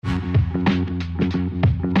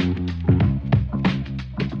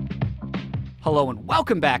Hello and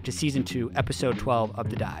welcome back to Season 2, Episode 12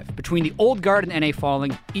 of The Dive. Between the old guard and NA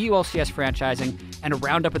falling, EULCS franchising, and a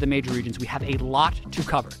roundup of the major regions, we have a lot to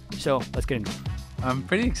cover. So let's get into it. I'm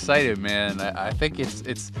pretty excited, man. I think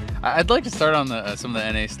it's. I'd like to start on some of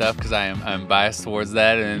the NA stuff because I'm biased towards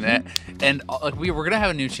that, and like we're gonna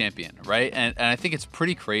have a new champion, right? And I think it's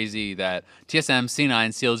pretty crazy that TSM, C9,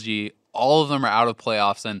 CLG, all of them are out of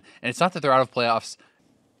playoffs, and it's not that they're out of playoffs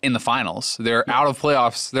in the finals. They're out of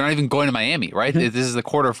playoffs. They're not even going to Miami, right? This is the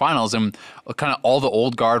quarterfinals, and kind of all the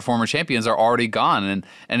old guard former champions are already gone.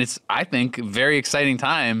 And it's, I think, very exciting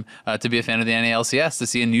time to be a fan of the NALCS, to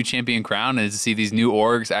see a new champion crown and to see these new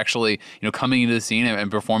orgs actually, coming into the scene and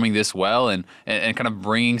performing this well and kind of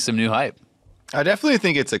bringing some new hype. I definitely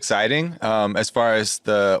think it's exciting as far as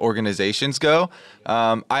the organizations go.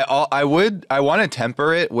 I want to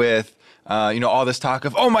temper it with all this talk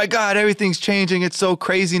of, oh my God, everything's changing. It's so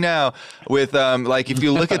crazy now. With if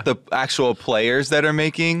you look at the actual players that are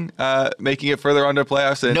making it further onto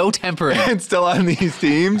playoffs, and no tempering, and still on these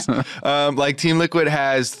teams, like Team Liquid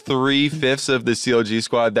has 3/5 of the CLG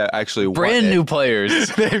squad that actually brand new players.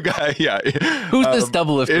 They've got Who's this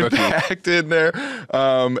double lift rookie? Impact in there,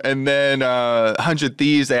 and then 100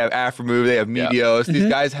 Thieves. They have Afromove. They have Meteos. These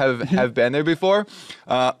guys have been there before.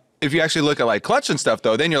 If you actually look at like Clutch and stuff,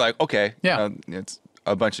 though, then you're like, okay, it's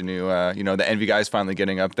a bunch of new, the Envy guys finally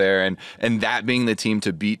getting up there, and that being the team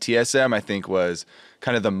to beat TSM, I think was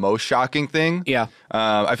kind of the most shocking thing. Yeah,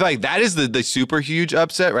 I feel like that is the super huge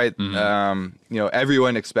upset, right? Mm-hmm.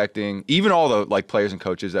 Everyone expecting, even all the like players and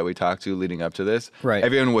coaches that we talked to leading up to this, right?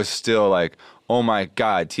 Everyone was still like, oh my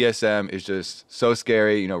God, TSM is just so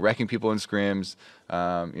scary, wrecking people in scrims,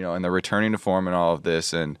 and they're returning to form and all of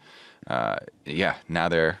this, and now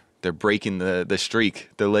they're breaking the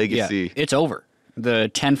streak, the legacy. Yeah, it's over. The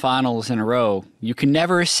 10 finals in a row. You can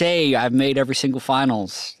never say I've made every single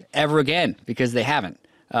finals ever again because they haven't.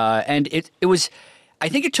 And it was, I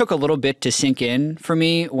think it took a little bit to sink in for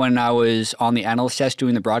me when I was on the analyst test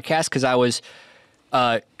doing the broadcast, because I was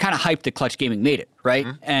kind of hyped that Clutch Gaming made it, right?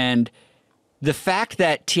 Mm-hmm. And the fact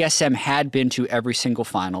that TSM had been to every single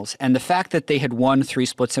finals, and the fact that they had won 3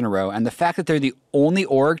 splits in a row, and the fact that they're the only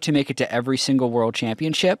org to make it to every single world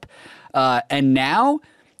championship, and now,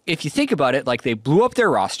 if you think about it, like they blew up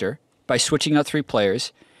their roster by switching out 3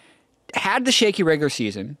 players, had the shaky regular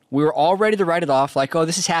season. We were all ready to write it off, like, oh,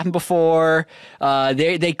 this has happened before.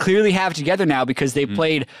 They clearly have it together now because they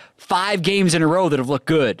played 5 games in a row that have looked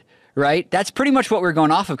good, right? That's pretty much what we're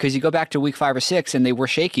going off of, because you go back to week 5 or 6 and they were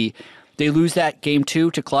shaky. They lose that game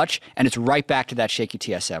 2 to Clutch, and it's right back to that shaky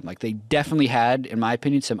TSM. Like, they definitely had, in my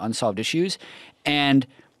opinion, some unsolved issues. And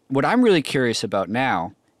what I'm really curious about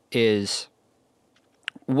now is,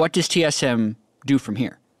 what does TSM do from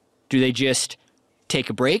here? Do they just take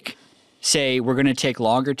a break, say we're going to take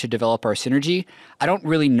longer to develop our synergy? I don't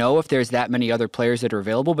really know if there's that many other players that are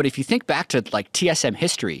available, but if you think back to like TSM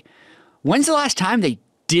history, when's the last time they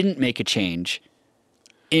didn't make a change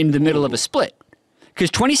in the middle of a split? Because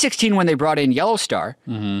 2016, when they brought in Yellowstar,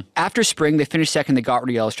 after spring, they finished second, they got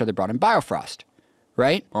rid of Yellowstar, they brought in Biofrost,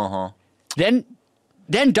 right? Then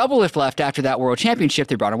Double Lift left after that World Championship,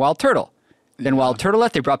 they brought in Wild Turtle. Then Wild Turtle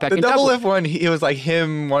left, they brought back in Double Lift one, it was like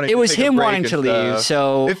him wanting to take a break. It was him wanting to leave,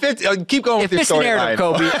 so... It fits, keep going with your storyline. It fits the narrative,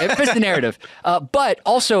 Kobe. It fits the narrative. But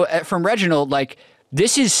also, from Reginald, like,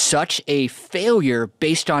 this is such a failure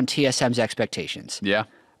based on TSM's expectations. Yeah.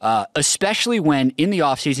 Especially when in the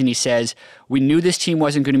offseason he says, we knew this team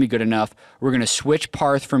wasn't going to be good enough. We're going to switch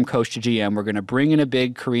Parth from coach to GM. We're going to bring in a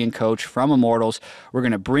big Korean coach from Immortals. We're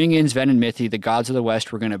going to bring in Sven and Mithi, the gods of the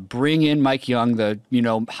West. We're going to bring in Mike Young, the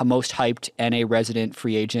most hyped NA resident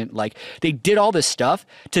free agent. Like, they did all this stuff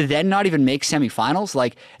to then not even make semifinals.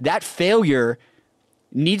 Like, that failure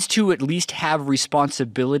needs to at least have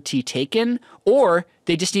responsibility taken, or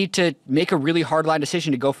they just need to make a really hard line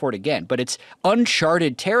decision to go for it again. But it's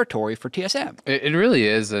uncharted territory for TSM. It really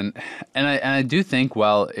is, and I do think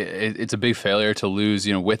it's a big failure to lose,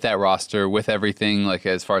 with that roster, with everything, like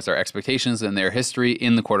as far as their expectations and their history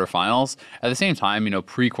in the quarterfinals. At the same time,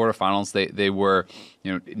 pre-quarterfinals they were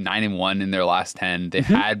 9-1 in their last 10. They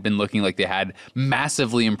had been looking like they had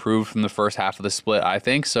massively improved from the first half of the split, I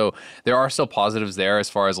think. So there are still positives there as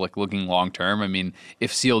far as like looking long term. I mean,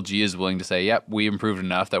 if CLG is willing to say, yep, we improved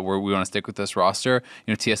enough that we want to stick with this roster,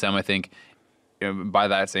 TSM, I think, by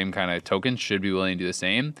that same kind of token, should be willing to do the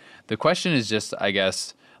same. The question is just, I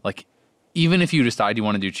guess, like, even if you decide you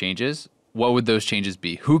want to do changes, what would those changes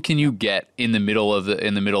be? Who can you get in the middle of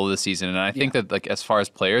the season? And I think that, like, as far as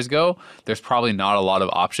players go, there's probably not a lot of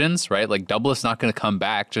options, right? Like, Double's not going to come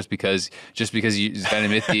back just because you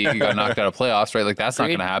got knocked out of playoffs, right? Like, that's not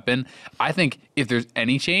going to happen. I think if there's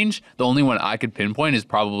any change, the only one I could pinpoint is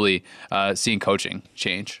probably seeing coaching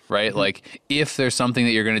change, right? Mm-hmm. Like, if there's something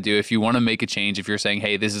that you're going to do, if you want to make a change, if you're saying,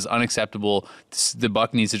 hey, this is unacceptable, the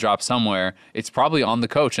buck needs to drop somewhere, it's probably on the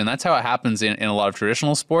coach. And that's how it happens in a lot of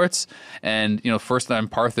traditional sports. And, first time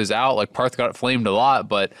Parth is out, like, Parth got flamed a lot,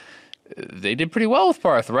 but they did pretty well with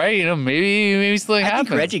Parth, right? Maybe something happens. I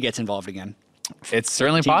think Reggie gets involved again. It's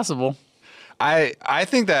certainly possible. I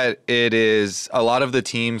think that it is a lot of the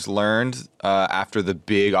teams learned after the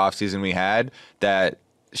big offseason we had that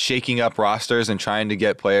shaking up rosters and trying to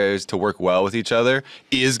get players to work well with each other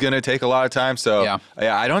is going to take a lot of time. So yeah,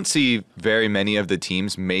 I don't see very many of the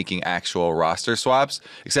teams making actual roster swaps,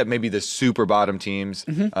 except maybe the super bottom teams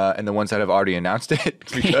and the ones that have already announced it.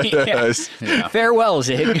 Because, Farewell,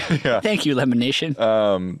 Zig. Thank you, Lemon Nation.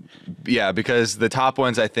 Because the top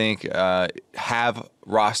ones, I think, have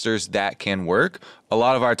rosters that can work. A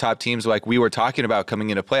lot of our top teams, like we were talking about coming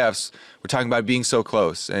into playoffs, we're talking about being so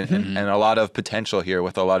close and a lot of potential here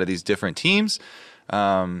with a lot of these different teams.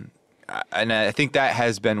 And I think that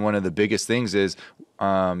has been one of the biggest things is,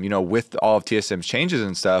 with all of TSM's changes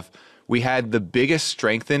and stuff, we had the biggest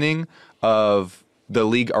strengthening of the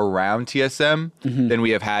league around TSM than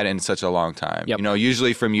we have had in such a long time. Yep.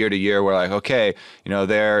 Usually from year to year, we're like, okay,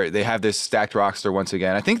 they have this stacked roster once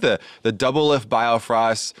again. I think the double lift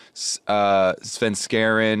Biofrost,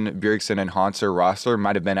 Svenskeren, Bjergsen, and Hanser roster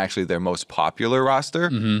might have been actually their most popular roster.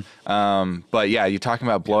 But yeah, you're talking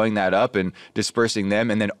about blowing that up and dispersing them,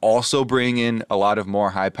 and then also bring in a lot of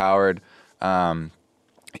more high-powered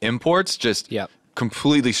imports. Just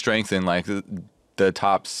completely strengthen the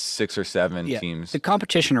top 6 or 7 teams. The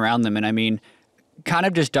competition around them, and I mean, kind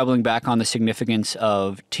of just doubling back on the significance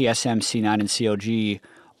of TSM, C9, and CLG,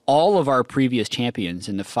 all of our previous champions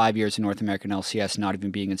in the 5 years in North American LCS not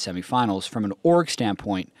even being in semifinals, from an org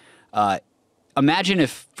standpoint, imagine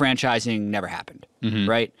if franchising never happened,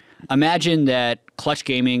 right? Imagine that Clutch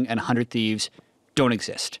Gaming and 100 Thieves don't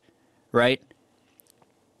exist, right?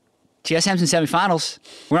 TSM's in semifinals.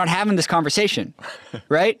 We're not having this conversation,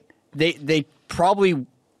 right? They probably,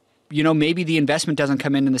 maybe the investment doesn't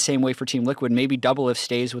come in the same way for Team Liquid. Maybe Double Lift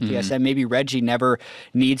stays with TSM. Maybe Reggie never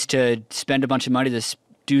needs to spend a bunch of money to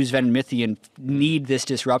do Sven and Mithy and need this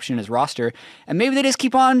disruption in his roster. And maybe they just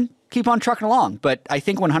keep on trucking along. But I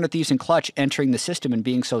think 100 Thieves and Clutch entering the system and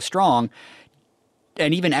being so strong,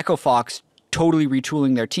 and even Echo Fox totally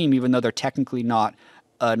retooling their team, even though they're technically not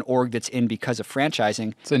an org that's in because of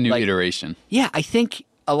franchising. It's a new iteration. Yeah, I think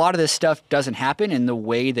a lot of this stuff doesn't happen in the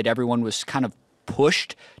way that everyone was kind of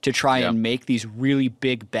pushed to try and make these really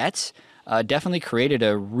big bets. Definitely created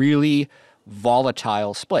a really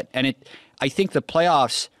volatile split. And I think the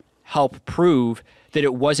playoffs help prove that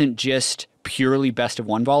it wasn't just purely best of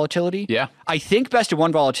one volatility. Yeah. I think best of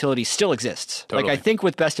one volatility still exists. Totally. Like, I think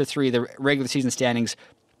with best of 3, the regular season standings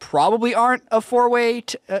probably aren't a 4-way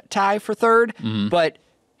tie for third, but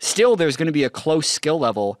still there's going to be a close skill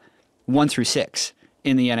level 1 through 6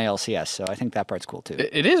 in the NALCS, so I think that part's cool too.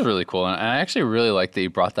 It is really cool, and I actually really like that you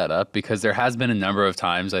brought that up, because there has been a number of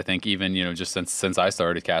times, I think, even just since I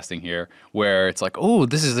started casting here, where it's like, oh,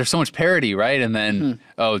 there's so much parity, right? And then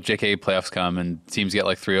JK playoffs come and teams get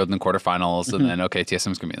like 3-0 in the quarterfinals, and then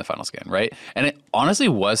TSM's gonna be in the finals again, right? And it honestly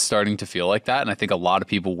was starting to feel like that, and I think a lot of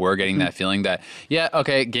people were getting that feeling that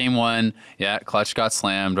game 1, Clutch got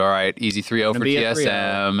slammed, all right, easy 3-0 for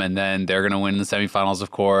TSM, and then they're gonna win the semifinals, of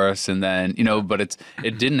course, and then but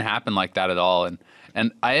it didn't happen like that at all.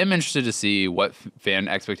 And I am interested to see what fan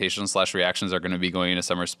expectations / reactions are going to be going into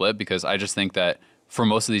summer split, because I just think that for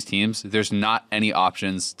most of these teams, there's not any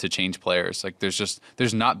options to change players. Like,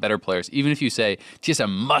 there's not better players. Even if you say TSM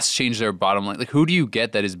must change their bottom line, like, who do you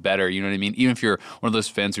get that is better? You know what I mean? Even if you're one of those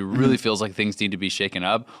fans who really feels like things need to be shaken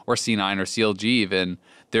up, or C9 or CLG even,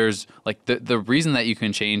 there's like the reason that you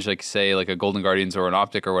can change, like, say, like a Golden Guardians or an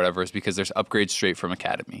Optic or whatever, is because there's upgrades straight from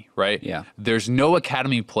Academy, right? Yeah. There's no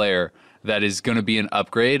Academy player that is going to be an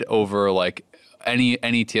upgrade over like any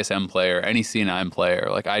TSM player, any C9 player.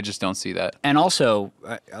 Like, I just don't see that. And also,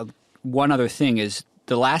 one other thing is,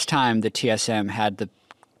 the last time the TSM had the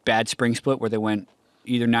bad spring split where they went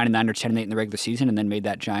either 9-9 or 10-8 in the regular season and then made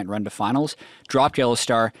that giant run to finals, dropped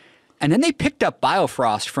Yellowstar, and then they picked up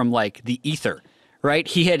Biofrost from like the ether. Right,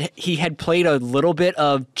 he had played a little bit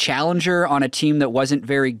of challenger on a team that wasn't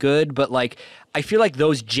very good, but like, I feel like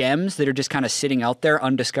those gems that are just kind of sitting out there,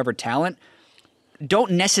 undiscovered talent,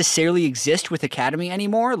 don't necessarily exist with Academy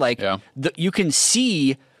anymore. Like, you can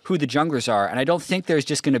see who the junglers are. And I don't think there's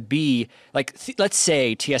just going to be, like, let's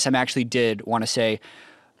say TSM actually did want to say,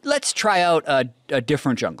 let's try out a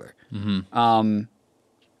different jungler.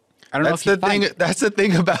 I don't know if that's the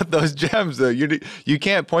thing about those gems, though. You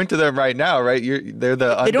can't point to them right now, right? They're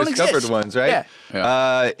the undiscovered ones, right?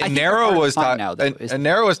 Yeah. Nero was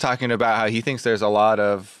talking about how he thinks there's a lot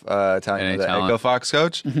of talent. The Echo Fox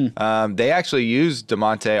coach. They actually used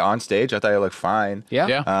Damonte on stage. I thought he looked fine.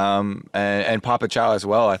 Yeah. And Papa Chow as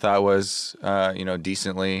well. I thought was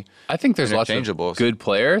decently. I think there's lots of good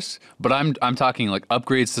players, but I'm talking like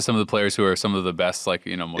upgrades to some of the players who are some of the best, like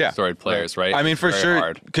most storied players, right? I mean, for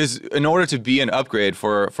sure, because in order to be an upgrade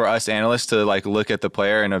for us analysts to like look at the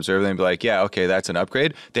player and observe them and be like, yeah, okay, that's an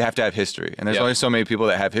upgrade, they have to have history, and there's only so many people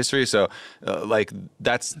that have history. So like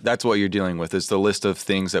that's what you're dealing with is the list of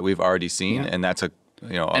things that we've already seen, and that's a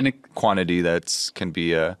quantity that's can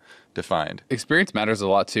be defined. Experience matters a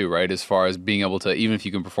lot too, right? As far as being able to, even if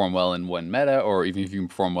you can perform well in one meta, or even if you can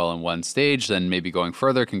perform well in one stage, then maybe going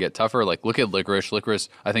further can get tougher. Like look at Licorice. Licorice,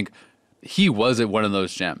 I think he was at one of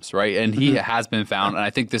those gems, right? And he has been found, and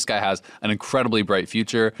I think this guy has an incredibly bright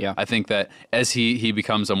future. Yeah. I think that as he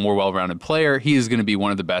becomes a more well-rounded player, he is going to be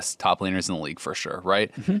one of the best top laners in the league for sure,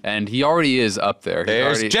 right? And he already is up there.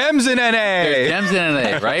 There's gems in NA. There's gems in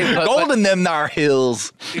NA, right? Gold in them thar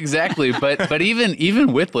hills. Exactly, but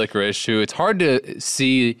even with Licorice, who it's hard to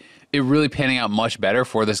see it really panning out much better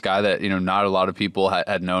for this guy that not a lot of people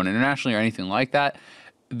had known internationally or anything like that.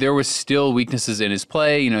 There was still weaknesses in his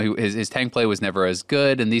play. His tank play was never as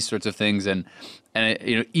good, and these sorts of things. And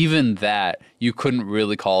even that you couldn't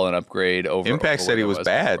really call an upgrade over. Impact said he was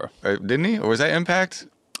bad, didn't he? Or was that Impact?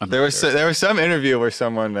 There was some interview where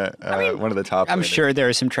someone one of the top. I'm sure there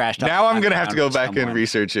is some trash talk. Now I'm gonna have to go back and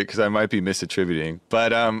research it because I might be misattributing.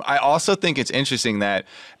 But I also think it's interesting that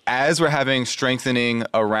as we're having strengthening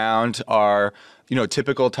around our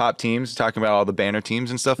typical top teams, talking about all the banner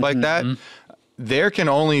teams and stuff like that. There can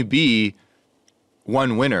only be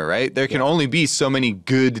one winner, right? There can only be so many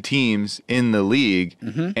good teams in the league.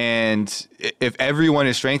 And if everyone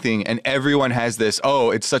is strengthening and everyone has this,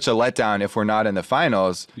 it's such a letdown if we're not in the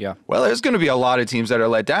finals. Yeah. Well, there's going to be a lot of teams that are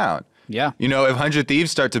let down. Yeah. If 100 Thieves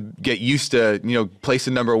start to get used to,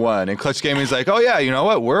 placing number one, and Clutch Gaming's like, oh yeah, you know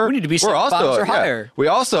what? We need to be we're also or higher. We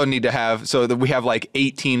also need to have so that we have like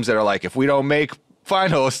 8 teams that are like, if we don't make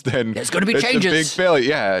finals, then there's going to be changes. A big failure.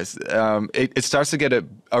 Yeah, it starts to get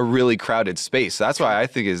a really crowded space. That's why I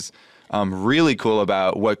think is really cool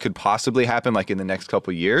about what could possibly happen like in the next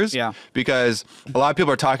couple of years. Yeah. Because a lot of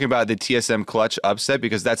people are talking about the TSM Clutch upset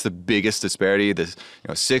because that's the biggest disparity. This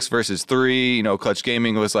 6 versus 3. Clutch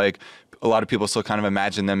Gaming was like a lot of people still kind of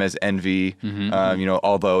imagine them as Envy,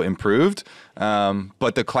 although improved.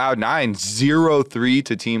 But the Cloud9 0-3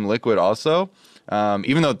 to Team Liquid also.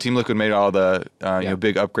 Even though Team Liquid made all the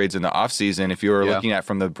big upgrades in the offseason, if you were looking at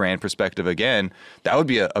from the brand perspective again, that would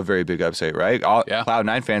be a very big upset, right?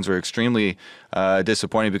 Cloud9 fans were extremely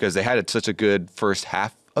disappointed because they had such a good first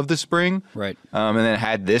half of the spring, right? And then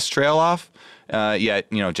had this trail off.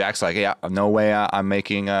 Yet Jack's like, yeah, no way I'm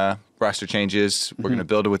making roster changes. We're going to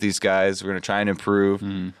build it with these guys. We're going to try and improve.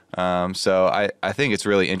 So I think it's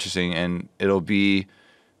really interesting, and it'll be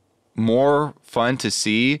more fun to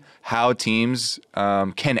see how teams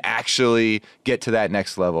can actually get to that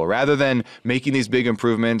next level rather than making these big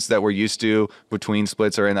improvements that we're used to between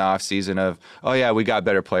splits or in the off season of, oh yeah, we got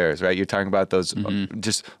better players, right? You're talking about those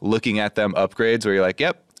just looking at them upgrades where you're like,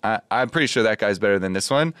 yep, I'm pretty sure that guy's better than this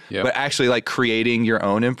one. Yep. But actually like creating your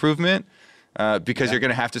own improvement because you're going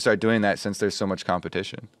to have to start doing that since there's so much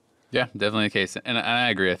competition. Yeah, definitely the case, and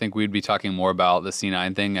I agree. I think we'd be talking more about the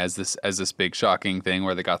C9 thing as this big shocking thing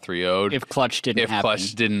where they got 3-0'd. If Clutch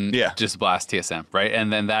didn't just blast TSM, right?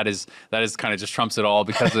 And then that is kind of just trumps it all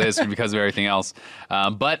because of this and because of everything else.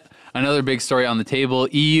 But another big story on the table: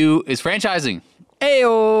 EU is franchising.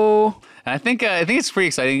 Ayo. And I think it's pretty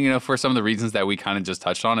exciting, for some of the reasons that we kind of just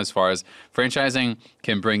touched on, as far as franchising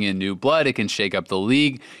can bring in new blood, it can shake up the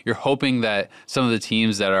league. You're hoping that some of the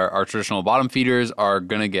teams that are traditional bottom feeders are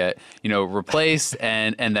gonna get replaced,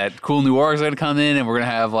 and that cool new orgs are gonna come in, and we're gonna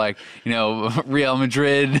have Real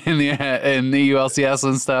Madrid in the ULCS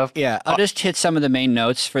and stuff. Yeah, I'll just hit some of the main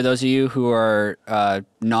notes for those of you who are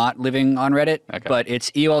not living on Reddit. Okay. But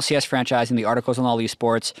it's EULCS franchising. The articles on All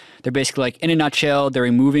Esports. They're basically like, in a nutshell, they're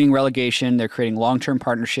removing relegation. They're creating long-term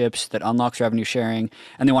partnerships that unlocks revenue sharing,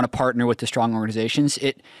 and they want to partner with the strong organizations.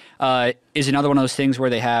 It is another one of those things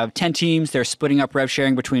where they have 10 teams. They're splitting up rev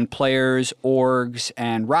sharing between players, orgs,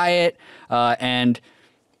 and Riot, and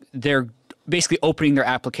they're basically opening their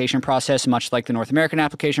application process, much like the North American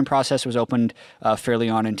application process was opened fairly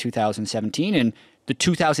on in 2017. And the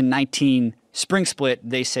 2019 spring split,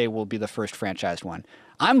 they say will be the first franchised one.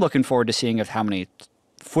 I'm looking forward to seeing how many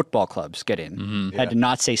football clubs get in. Had to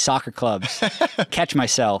not say soccer clubs. Catch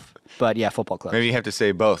myself. But yeah, football clubs. Maybe you have to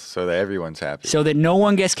say both so that everyone's happy. So that no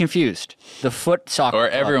one gets confused. The soccer Or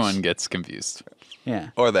clubs. everyone gets confused. Yeah.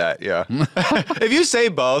 Or that, yeah. If you say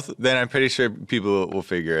both, then I'm pretty sure people will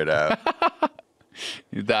figure it out.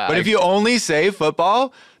 But if you only say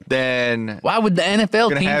football, then why would the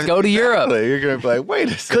NFL teams go to Europe? You're going to be like, wait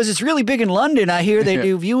a second. Because it's really big in London. I hear they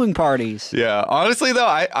do viewing parties. Yeah. Honestly, though,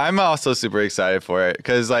 I'm also super excited for it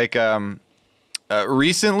because, like,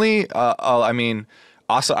 recently,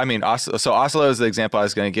 Oslo is the example I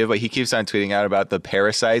was going to give, but he keeps on tweeting out about the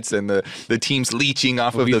parasites and the teams leeching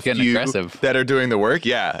off of the few that are doing the work.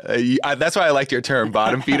 Yeah, that's why I liked your term,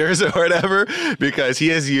 bottom feeders or whatever, because he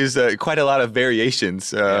has used quite a lot of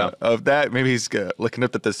variations of that. Maybe he's looking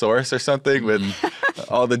up the thesaurus or something with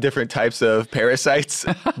all the different types of parasites,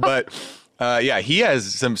 but. He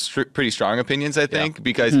has some pretty strong opinions, I think,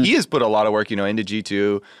 because he has put a lot of work, into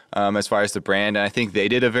G2 as far as the brand. And I think they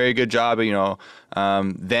did a very good job, them,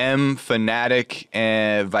 Fnatic,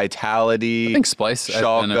 and Vitality. I think Splice.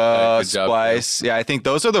 Schalke, Splice. Yeah, I think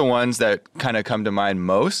those are the ones that kind of come to mind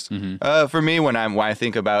most for me when I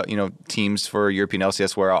think about, teams for European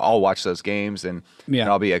LCS where I'll watch those games and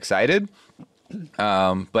I'll be excited.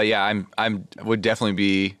 But yeah, I'm would definitely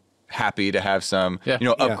be happy to have some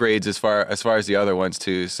upgrades as far as the other ones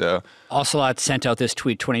too. So Ocelot sent out this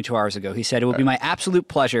tweet 22 hours ago. He said, "It would be my absolute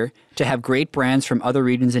pleasure to have great brands from other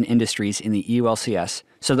regions and industries in the EULCS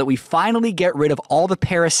so that we finally get rid of all the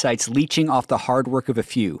parasites leeching off the hard work of a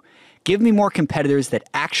few. Give me more competitors that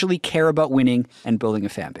actually care about winning and building a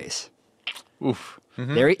fan base." Oof.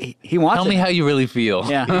 There he wants Tell me how you really feel.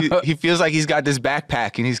 Yeah. he feels like he's got this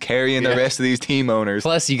backpack and he's carrying the rest of these team owners.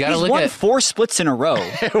 Plus, you got to He's look won at 4 splits in a row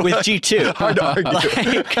with G2. Hard to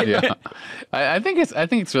argue. yeah. I think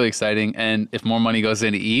it's really exciting, and if more money goes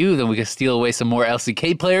into EU, then we can steal away some more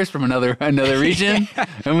LCK players from another region,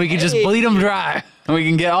 and we can just bleed them dry, and we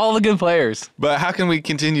can get all the good players. But how can we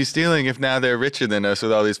continue stealing if now they're richer than us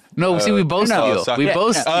with all these? No, see, we both steal. We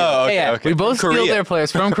both steal. Oh, okay, Yeah. okay. We both steal their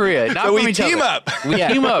players from Korea, not So from we each team other. up. We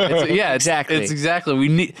team up. Exactly. It's exactly. We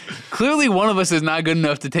need. Clearly, one of us is not good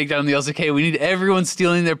enough to take down the LCK. We need everyone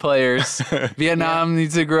stealing their players. Vietnam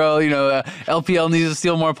needs to grow. LPL needs to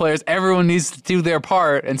steal more players. Everyone needs to do their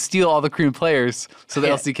part and steal all the Korean players, so the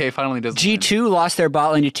LCK finally doesn't. G2 lost their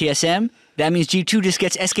bot lane to TSM. That means G2 just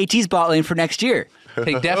gets SKT's bot lane for next year.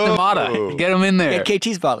 Take Def Namada. Get them in there. Get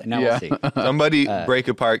KT's bot lane. Now we'll see. Somebody break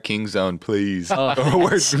apart King Zone, please. Or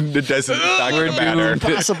the desert is not going to matter.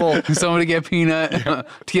 Impossible. Somebody get Peanut.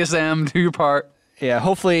 TSM, do your part. Yeah,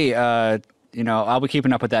 hopefully, I'll be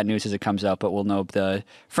keeping up with that news as it comes out, but we'll know the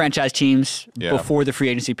franchise teams before the free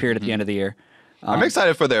agency period at the end of the year. I'm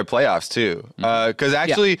excited for their playoffs too, because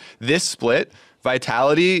actually this split,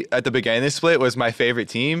 Vitality at the beginning of this split was my favorite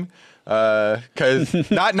team. Because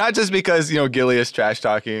not just because Gilius trash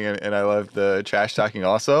talking and I love the trash talking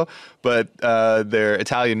also, but their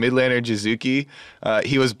Italian mid laner Jizuki,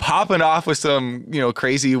 he was popping off with some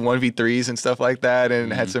crazy 1v3s and stuff like that,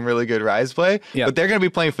 and had some really good rise play. Yep. But they're gonna be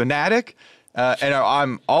playing Fnatic. And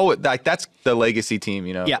I'm always like, that's the legacy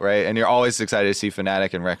team, right? And you're always excited to see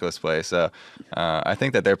Fnatic and Reckless play. So I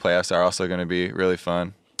think that their playoffs are also going to be really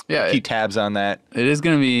fun. Yeah, keep tabs on that. It is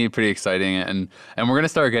going to be pretty exciting, and we're going to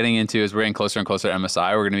start getting into, as we're getting closer and closer to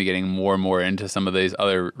MSI, we're going to be getting more and more into some of these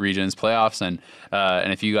other regions' playoffs, and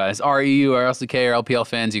if you guys are EU or LCK or LPL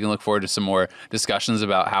fans, you can look forward to some more discussions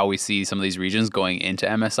about how we see some of these regions going into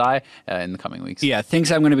MSI in the coming weeks. Yeah,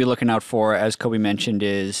 things I'm going to be looking out for, as Kobe mentioned,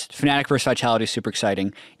 is Fnatic versus Vitality, super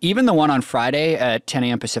exciting. Even the one on Friday at 10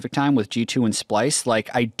 a.m. Pacific time with G2 and Splice,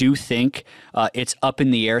 I do think it's up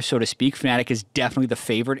in the air, so to speak. Fnatic is definitely the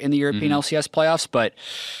favorite in the European LCS playoffs, but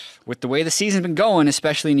with the way the season's been going,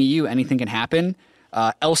 especially in EU, anything can happen.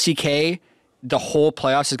 LCK, the whole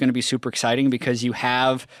playoffs is going to be super exciting because you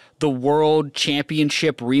have the World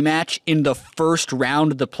Championship rematch in the first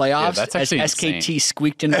round of the playoffs. Yeah, that's actually as SKT insane.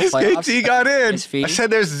 squeaked into the playoffs. SKT got in. I said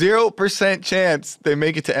there's 0% chance they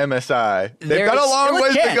make it to MSI. They've got a long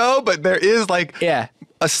ways to go, but there is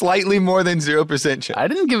a slightly more than 0% chance. I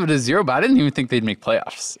didn't give it a 0, but I didn't even think they'd make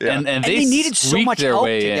playoffs. Yeah. And they needed so much help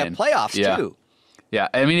to get playoffs, too. Yeah,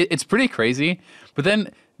 I mean, it's pretty crazy. But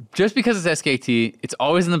then, just because it's SKT, it's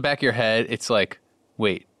always in the back of your head. It's like,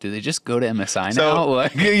 wait, do they just go to MSI So- now?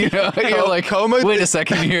 Like, you're like, Coma- wait a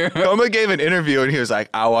second here. Coma gave an interview and he was like,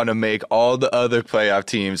 I want to make all the other playoff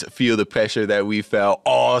teams feel the pressure that we felt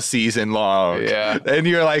all season long. Yeah. And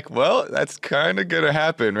you're like, well, that's kind of going to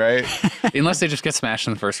happen, right? Unless they just get smashed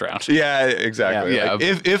in the first round. Yeah, exactly. Yeah.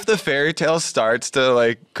 Like, if the fairy tale starts to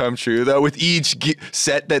like come true though, with each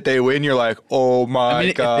set that they win, you're like, oh my I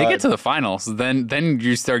mean, God. if they get to the finals, then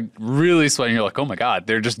you start really sweating. You're like, oh my God,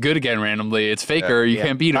 they're just good again randomly. It's Faker. You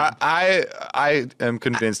can't beat them. I am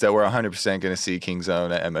convinced that we're 100% going to see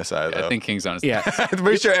Kingzone at MSI though. I think Kingzone is Yeah. I'm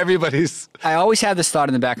pretty sure everybody's. I always have this thought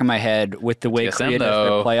in the back of my head with the way TSM Korea does their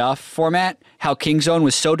though. playoff format, how Kingzone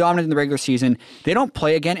was so dominant in the regular season, they don't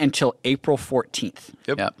play again until April 14th.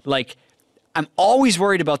 Yep. Yeah. Like, I'm always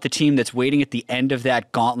worried about the team that's waiting at the end of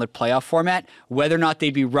that gauntlet playoff format, whether or not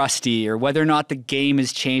they'd be rusty or whether or not the game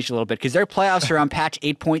has changed a little bit. Because their playoffs are on patch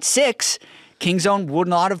 8.6. Kingzone would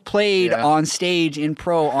not have played Yeah. on stage in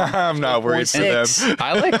pro on I'm not worried for them. 8.6.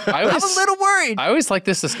 I I'm a was little worried. I always like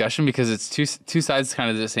this discussion because it's two sides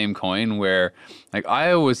kind of the same coin. Where like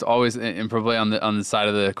I was always and probably on the side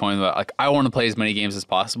of the coin that like I want to play as many games as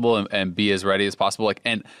possible and be as ready as possible.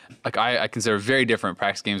 I consider very different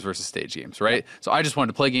practice games versus stage games, right? So I just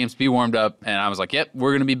wanted to play games, be warmed up, and I was like, yep,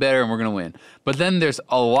 we're gonna be better and we're gonna win. But then there's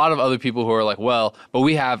a lot of other people who are like, well, but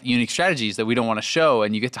we have unique strategies that we don't want to show,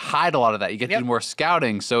 and you get to hide a lot of that. You get to do more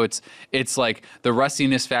scouting. So it's like the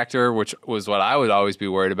rustiness factor, which was what I would always be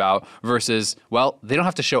worried about, versus, well, they don't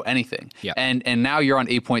have to show anything. Yeah. And now you're on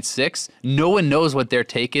 8.6. No one knows what their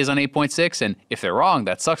take is on 8.6, and if they're wrong,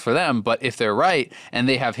 that sucks for them. But if they're right and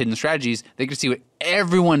they have hidden strategies, they can see what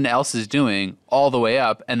everyone else is doing all the way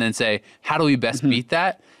up, and then say, how do we best beat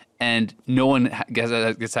that? And no one gets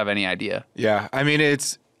to have any idea. Yeah, I mean,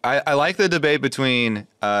 I like the debate between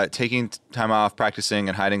taking time off, practicing,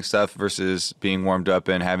 and hiding stuff versus being warmed up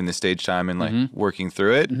and having the stage time and like working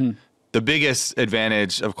through it. The biggest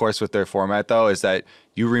advantage, of course, with their format though, is that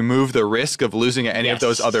you remove the risk of losing at any of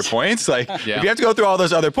those other points. Like if you have to go through all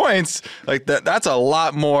those other points, like that's a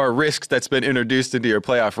lot more risk that's been introduced into your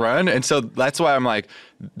playoff run. And so that's why I'm like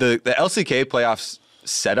the LCK playoffs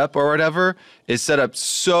setup or whatever is set up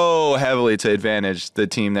so heavily to advantage the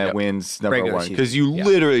team that wins number Regular one, season. because you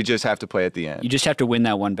literally just have to play at the end. You just have to win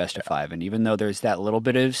that one best of 5. And even though there's that little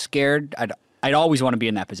bit of scared, I'd always want to be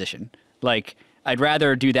in that position. Like, I'd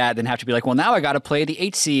rather do that than have to be like, well, now I got to play the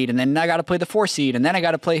 8 seed, and then I got to play the 4 seed, and then I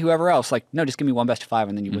got to play whoever else. Like, no, just give me one best of 5,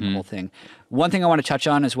 and then you win the whole thing. One thing I want to touch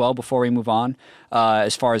on as well before we move on,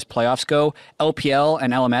 as far as playoffs go, LPL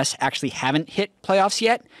and LMS actually haven't hit playoffs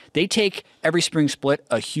yet. They take every spring split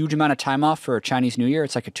a huge amount of time off for Chinese New Year.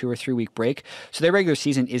 It's like a 2 or 3 week break. So their regular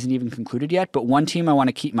season isn't even concluded yet. But one team I want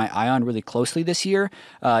to keep my eye on really closely this year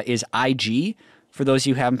is IG. For those of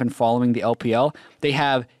you who haven't been following the LPL, they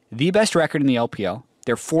have the best record in the LPL.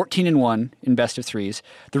 They're 14-1 in best of 3s.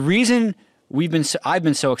 The reason I've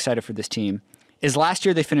been so excited for this team is last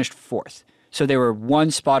year they finished 4th. So they were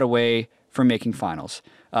one spot away from making finals.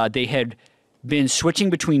 They had been switching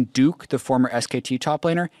between Duke, the former SKT top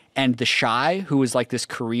laner, and the Shy, who was like this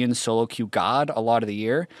Korean solo queue god a lot of the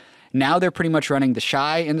year. Now they're pretty much running the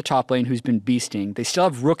Shy in the top lane, who's been beasting. They still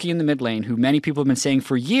have Rookie in the mid lane, who many people have been saying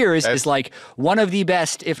for years is like one of the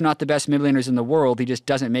best, if not the best mid laners in the world. He just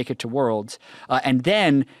doesn't make it to Worlds. And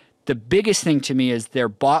then the biggest thing to me is their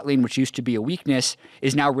bot lane, which used to be a weakness,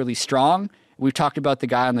 is now really strong. We've talked about the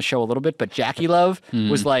guy on the show a little bit, but Jackie Love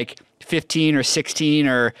was like 15 or 16,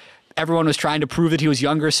 or everyone was trying to prove that he was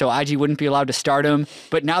younger, so IG wouldn't be allowed to start him.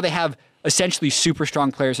 But now they have essentially super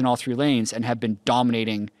strong players in all 3 lanes and have been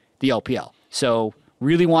dominating the LPL. So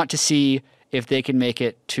really want to see if they can make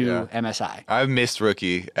it to MSI. I've missed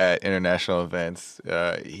Rookie at international events.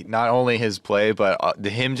 Not only his play, but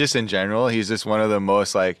him just in general. He's just one of the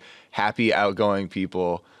most like happy, outgoing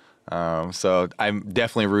people. So I'm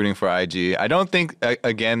definitely rooting for IG. I don't think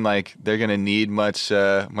again like they're gonna need much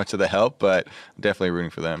of the help, but I'm definitely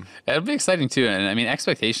rooting for them. It'll be exciting too, and I mean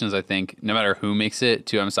expectations. I think no matter who makes it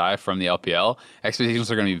to MSI from the LPL, expectations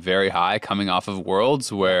are going to be very high coming off of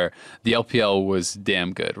Worlds, where the LPL was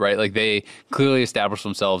damn good, right? Like they clearly established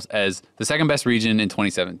themselves as the second best region in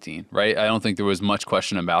 2017, right? I don't think there was much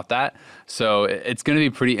question about that. So it's going to be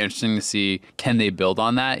pretty interesting to see, can they build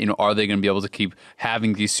on that? You know, are they going to be able to keep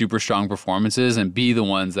having these super strong performances and be the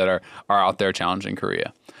ones that are out there challenging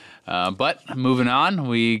Korea? But moving on,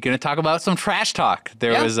 we're going to talk about some trash talk.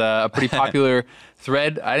 There was a pretty popular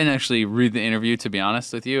thread. I didn't actually read the interview, to be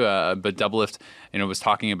honest with you, but Doublelift, was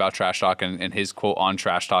talking about trash talk and his quote on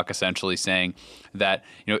trash talk, essentially saying that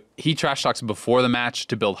he trash talks before the match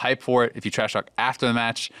to build hype for it. If you trash talk after the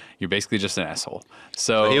match, you're basically just an asshole.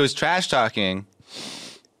 So he was trash talking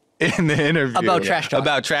in the interview About trash talk.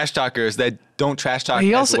 about trash talkers that don't trash talk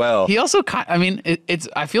He as also, well. He also, I mean, it's.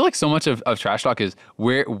 I feel like so much of trash talk is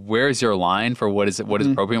where is your line for what is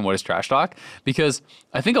appropriate and what is trash talk? Because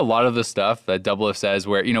I think a lot of the stuff that Double F says,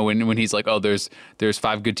 where when he's like, oh, there's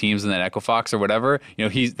 5 good teams in that Echo Fox or whatever,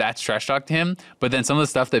 that's trash talk to him. But then some of the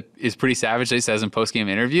stuff that is pretty savage that he says in post game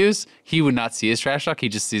interviews, he would not see as trash talk. He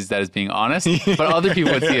just sees that as being honest. But other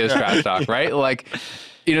people would see it as trash talk, right? Like,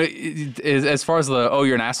 as far as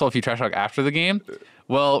you're an asshole if you trash talk after the game.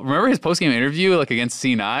 Well, remember his post-game interview, like against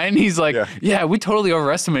C9? He's like, yeah, we totally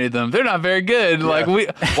overestimated them. They're not very good. Yeah. Like,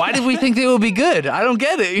 why did we think they would be good? I don't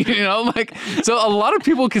get it. So a lot of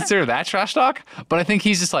people consider that trash talk, but I think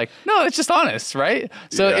he's just like, no, it's just honest, right?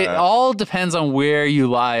 So it all depends on where you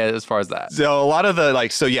lie as far as that. So a lot of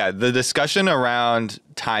the discussion around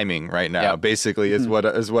timing right now basically is what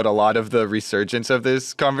a lot of the resurgence of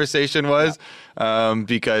this conversation was,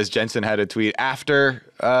 because Jensen had a tweet after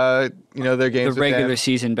their games, the regular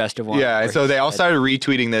season best of 1. Yeah, and so they all started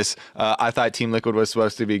retweeting this. I thought Team Liquid was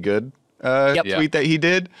supposed to be good tweet that he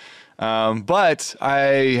did. But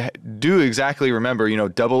I do exactly remember,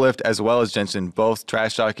 Doublelift as well as Jensen both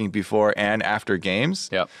trash talking before and after games.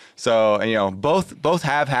 Yep. So, both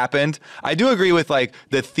have happened. I do agree with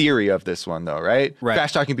the theory of this one though, right?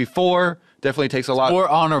 Trash talking before definitely takes a lot more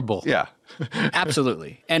honorable. Yeah.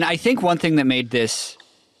 Absolutely. And I think one thing that made this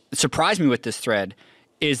surprise me with this thread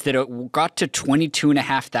is that it got to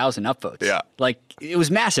 22,500 upvotes. Yeah. It was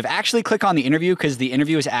massive. Actually click on the interview, because the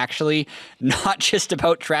interview is actually not just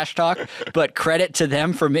about trash talk, but credit to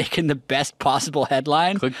them for making the best possible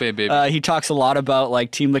headline. Clickbait, baby. He talks a lot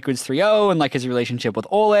about Team Liquid's 3-0 and his relationship with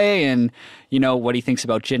Ole and, what he thinks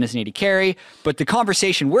about Jin as an AD carry. But the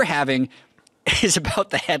conversation we're having is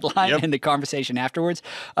about the headline and the conversation afterwards.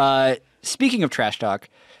 Speaking of trash talk,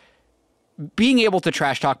 being able to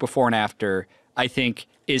trash talk before and after, I think,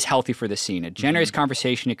 is healthy for the scene. It generates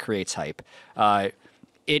conversation. It creates hype.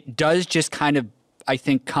 It does just kind of, I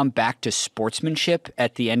think, come back to sportsmanship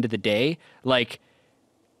at the end of the day.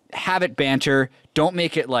 Have it banter. Don't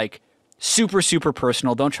make it super, super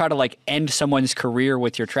personal. Don't try to end someone's career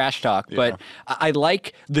with your trash talk. Yeah. But I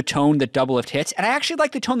like the tone that Doublelift hits, and I actually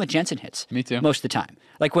like the tone that Jensen hits. Me too. Most of the time.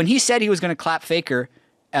 When he said he was going to clap Faker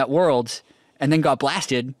at Worlds and then got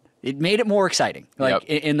blasted, it made it more exciting,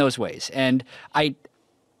 in those ways. And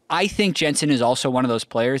I think Jensen is also one of those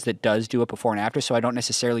players that does do it before and after, so I don't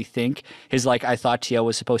necessarily think his I thought TL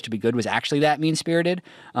was supposed to be good was actually that mean-spirited.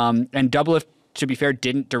 And Doublelift, to be fair,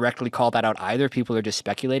 didn't directly call that out either. People are just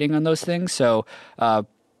speculating on those things. So,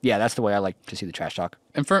 that's the way I like to see the trash talk.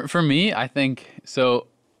 And for me, I think, so,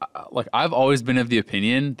 I've always been of the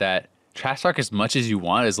opinion that trash talk as much as you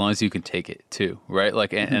want, as long as you can take it too, right?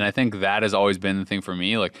 And I think that has always been the thing for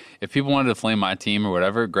me. If people wanted to flame my team or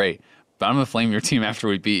whatever, great. But I'm gonna flame your team after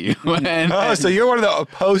we beat you. So you're one of the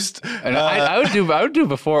post. And I would do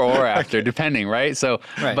before or after, depending, right? So,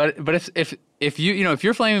 but if if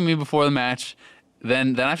you're flaming me before the match,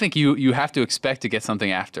 then I think you have to expect to get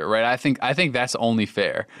something after, right? I think that's only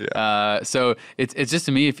fair. Yeah. So it's just,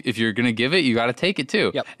 to me, if you're gonna give it, you got to take it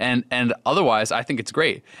too. Yep. And otherwise, I think it's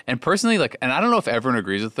great. And personally, and I don't know if everyone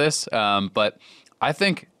agrees with this, but I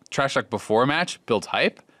think trash talk before a match builds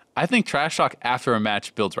hype. I think trash talk after a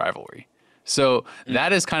match builds rivalry. So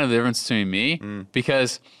that is kind of the difference between me,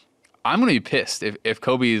 because I'm going to be pissed if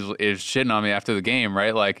Kobe is shitting on me after the game,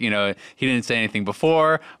 right? He didn't say anything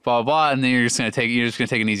before, blah, blah, blah, and then you're just going to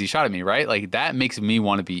take an easy shot at me, right? That makes me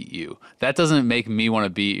want to beat you. That doesn't make me want to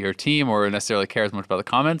beat your team or necessarily care as much about the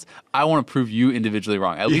comments. I want to prove you individually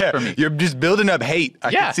wrong, at least for me. You're just building up hate.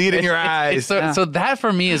 I can see it in your eyes. So that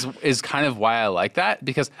for me is kind of why I like that,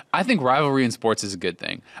 because I think rivalry in sports is a good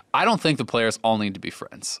thing. I don't think the players all need to be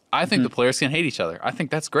friends. I think the players can hate each other. I think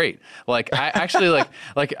that's great. I actually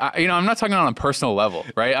I'm not talking on a personal level,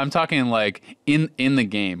 right? I'm talking in the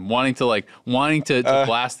game, wanting to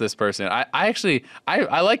blast this person. I actually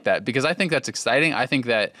like that, because I think that's exciting. I think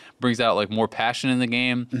that brings out more passion in the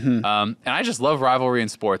game. And I just love rivalry in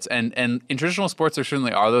sports. And in traditional sports, there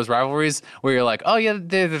certainly are those rivalries where you're oh yeah,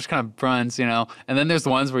 they're just kind of friends, and then there's the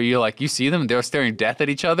ones where you see them, they're staring death at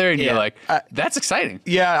each other, and you're that's exciting.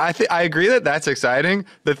 Yeah, I agree that that's exciting.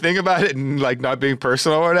 The thing about it not being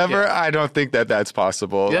personal or whatever, I don't think that that's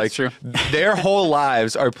possible. Yeah, that's true. Their whole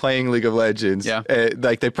lives are playing League of Legends. Yeah.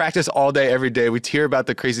 They practice all day, every day. We hear about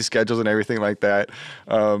the crazy schedules and everything like that.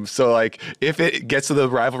 So if it gets to the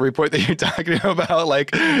rivalry point that you're talking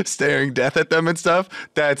about, staring death at them and stuff,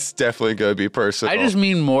 that's definitely going to be personal. I just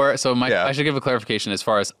mean more. So I should give a clarification as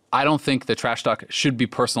far as I don't think the trash talk should be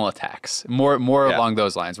personal attacks. More along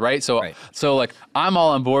those lines, right? So I'm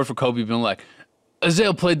all on board for Kobe being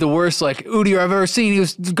Azael played the worst, like, Udyr I've ever seen. He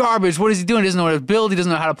was garbage. What is he doing? He doesn't know how to build. He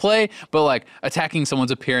doesn't know how to play. But, like, attacking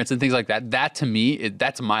someone's appearance and things like that, that to me,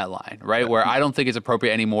 that's my line, right? Where I don't think it's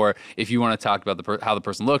appropriate anymore if you want to talk about how the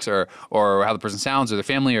person looks or how the person sounds or their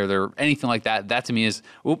family or their anything like that. That to me is,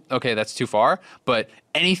 okay, that's too far. But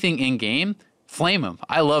anything in game, flame him.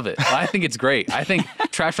 I love it. I think it's great. I think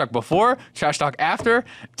trash talk before, trash talk after.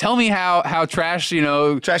 Tell me how trash,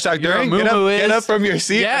 trash talk during. Get up from your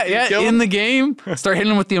seat. Yeah. In the game, start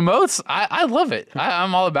hitting him with the emotes. I love it.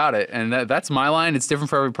 I'm all about it. And that's my line. It's different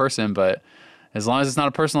for every person, but as long as it's not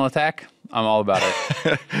a personal attack, I'm all about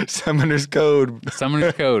it. Summoner's code.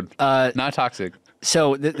 Summoner's code. Not toxic.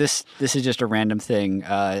 So this is just a random thing.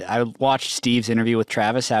 I watched Steve's interview with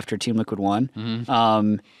Travis after Team Liquid won.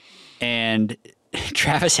 Mm-hmm. And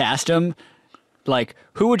Travis asked him, like,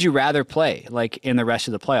 who would you rather play, like, in the rest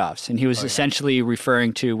of the playoffs? And he was essentially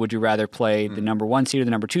referring to, would you rather play the number 1 seed or the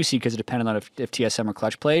number 2 seed, because it depended on if TSM or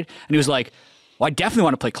Clutch played. And he was like, well, I definitely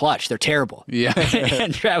want to play Clutch. They're terrible. Yeah.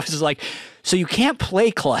 And Travis was like, so you can't play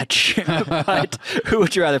Clutch, but who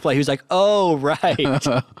would you rather play? He was like, oh, right.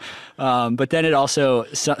 But then it also,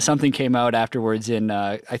 something came out afterwards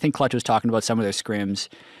I think Clutch was talking about some of their scrims,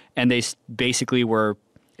 and they basically were,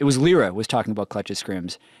 it was Lyra was talking about Clutch's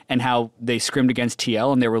scrims and how they scrimmed against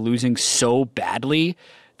TL and they were losing so badly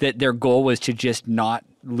that their goal was to just not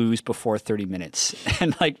lose before 30 minutes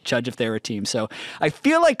and like judge if they were a team. So I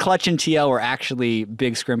feel like Clutch and TL were actually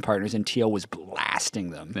big scrim partners and TL was blasting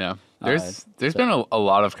them. Yeah. There's been a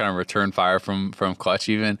lot of kind of return fire from Clutch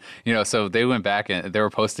even, so they went back and they were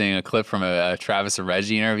posting a clip from a Travis and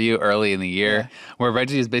Reggie interview early in the year where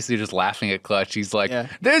Reggie is basically just laughing at Clutch. He's like,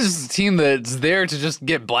 there's just a team that's there to just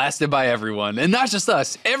get blasted by everyone and not just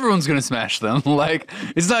us. Everyone's going to smash them. Like,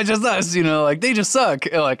 it's not just us, like they just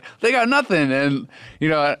suck. Like they got nothing. And,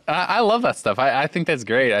 I love that stuff. I think that's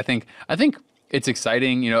great. I think it's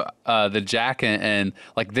exciting, the Jack and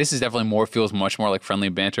like this is definitely feels much more like friendly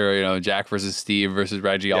banter, Jack versus Steve versus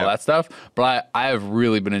Reggie, all that stuff. But I have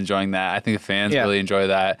really been enjoying that. I think the fans really enjoy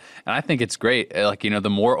that. And I think it's great. Like, the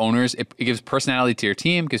more owners, it gives personality to your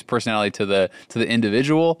team, gives personality to the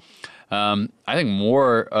individual. I think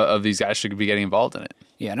more of these guys should be getting involved in it.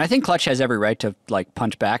 Yeah, and I think Clutch has every right to like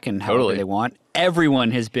punch back and however they want.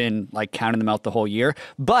 Everyone has been like counting them out the whole year,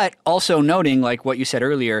 but also noting like what you said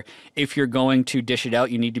earlier, if you're going to dish it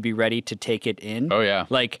out, you need to be ready to take it in. Oh yeah.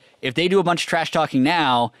 Like if they do a bunch of trash talking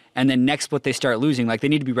now and then next split they start losing, like they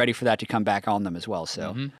need to be ready for that to come back on them as well.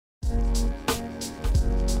 So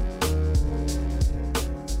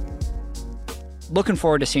looking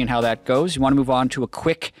forward to seeing how that goes. You want to move on to a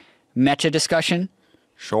quick meta discussion?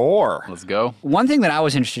 Sure. Let's go. One thing that I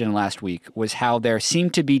was interested in last week was how there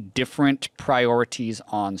seemed to be different priorities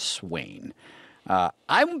on Swain.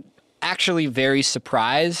 I'm actually very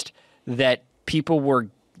surprised that people were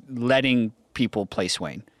letting people play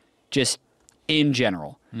Swain, just in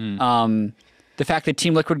general. The fact that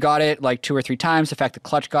Team Liquid got it like 2 or 3 times, the fact that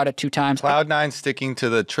Clutch got it 2 times. Cloud9 sticking to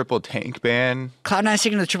the triple tank ban. Cloud9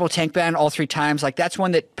 sticking to the triple tank ban all 3 times. Like that's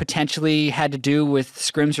one that potentially had to do with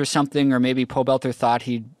scrims or something, or maybe Pobelter thought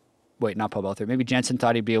not Pobelter. Maybe Jensen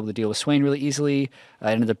thought he'd be able to deal with Swain really easily. It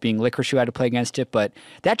ended up being Licorice who had to play against it. But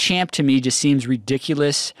that champ to me just seems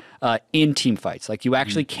ridiculous in team fights. Like you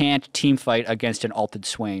actually can't team fight against an alted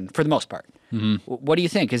Swain for the most part. What do you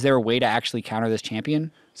think? Is there a way to actually counter this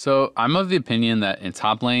champion? So I'm of the opinion that in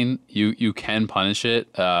top lane you can punish it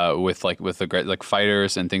with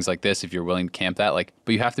fighters and things like this if you're willing to camp that.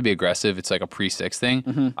 But you have to be aggressive. It's like a pre-6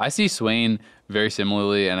 thing. I see Swain very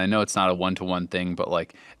similarly, and I know it's not a 1-to-1 thing, but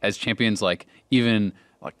like as champions, like even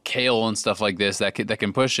like Kale and stuff like this that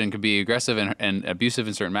can push and can be aggressive and abusive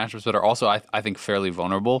in certain matchups, but are also I think fairly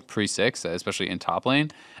vulnerable pre-6, especially in top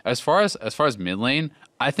lane. As far as mid lane,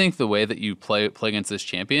 I think the way that you play against this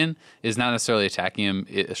champion is not necessarily attacking him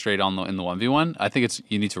straight on in the 1v1. I think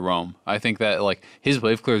you need to roam. I think that like his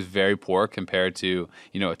wave clear is very poor compared to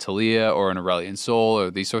a Talia or an Aurelion Sol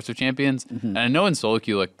or these sorts of champions. And I know in solo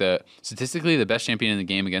queue like statistically the best champion in the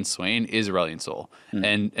game against Swain is Aurelion Sol,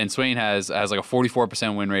 and Swain has like a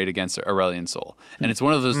 44% win rate against Aurelion Sol, and it's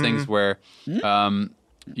one of those things where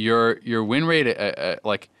your win rate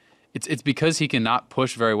like. It's because he cannot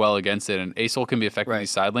push very well against it, and Asol can be affecting these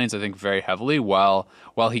side lanes, I think, very heavily, while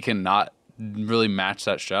he cannot really match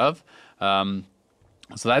that shove.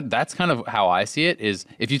 So that's kind of how I see it, is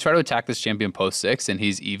if you try to attack this champion post 6 and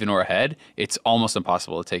he's even or ahead, it's almost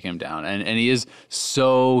impossible to take him down. And he is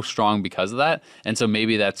so strong because of that. And so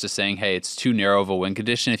maybe that's just saying, hey, it's too narrow of a win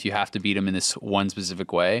condition. If you have to beat him in this one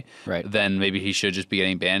specific way, then maybe he should just be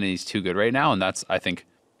getting banned and he's too good right now. And that's, I think,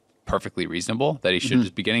 perfectly reasonable that he should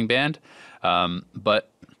just be getting banned.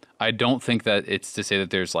 But I don't think that it's to say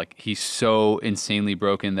that there's like he's so insanely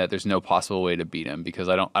broken that there's no possible way to beat him, because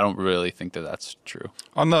I don't really think that that's true.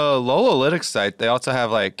 On the Lolalytics site, they also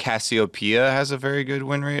have like Cassiopeia has a very good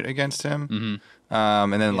win rate against him. Mm-hmm.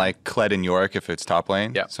 And then like Kled and York if it's top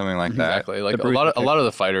lane, something like that. Exactly. Like a lot of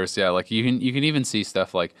the fighters, like you can even see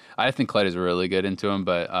stuff like I think Kled is really good into him,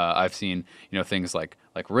 but I've seen things like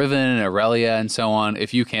Riven and Aurelia and so on.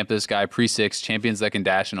 If you camp this guy pre-6 champions that can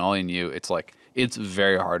dash and all in you, it's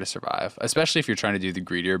very hard to survive, especially if you're trying to do the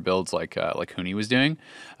greedier builds like Huni was doing,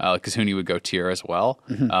 because Huni would go tier as well.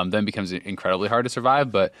 Then it becomes incredibly hard to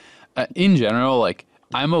survive. But in general, like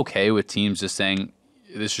I'm okay with teams just saying,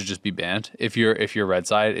 this should just be banned. If you're red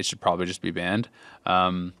side, it should probably just be banned.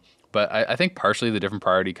 But I think partially the different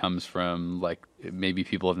priority comes from like maybe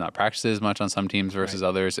people have not practiced as much on some teams versus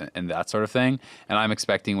others and that sort of thing. And I'm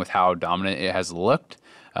expecting with how dominant it has looked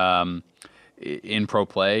in pro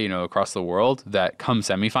play, across the world, that come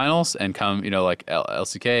semifinals and come, like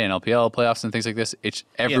LCK and LPL playoffs and things like this,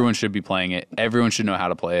 everyone should be playing it. Everyone should know how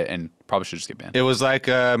to play it and probably should just get banned. It was like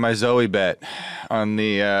my Zoe bet on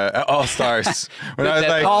the All Stars. When I was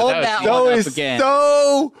like, Zoe's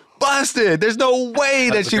so busted. There's no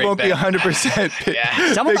way that she won't be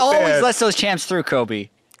 100%. Someone always lets those champs through, Kobe.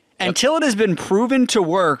 Until it has been proven to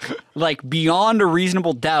work, like beyond a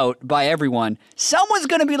reasonable doubt by everyone, someone's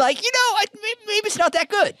going to be like, maybe it's not that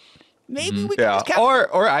good. Maybe we can just count.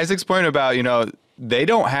 Or Isaac's point about, they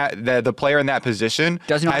don't have the player in that position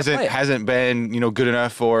hasn't been good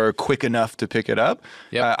enough or quick enough to pick it up.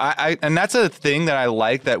 Yep. And that's a thing that I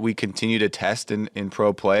like that we continue to test in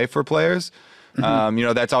pro play for players.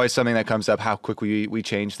 That's always something that comes up, how quick we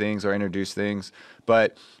change things or introduce things.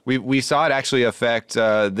 But we saw it actually affect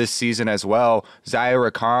this season as well.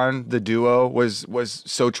 Xayah Rakan, the duo, was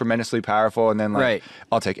so tremendously powerful. And then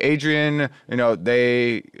I'll take Adrian.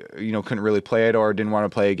 They couldn't really play it or didn't want to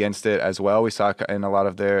play against it as well. We saw in a lot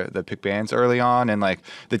of the pick bans early on, and like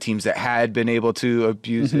the teams that had been able to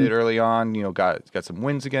abuse it early on, got some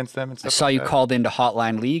wins against them and stuff. I saw like you that. Called into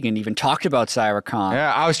Hotline League and even talked about Xayah Rakan.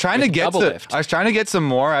 Yeah, I was trying to get some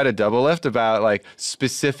more out of Double Lift about like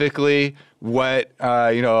specifically what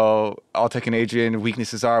I'll take an Adrian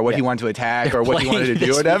weaknesses are, what he wanted to attack or what he wanted to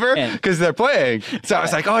do, whatever, because they're playing. So I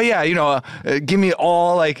was like, give me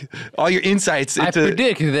all your insights. I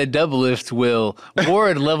predict that Double Lift will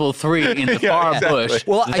ward level 3 in the far bush.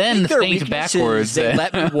 Well, then I think think backwards. They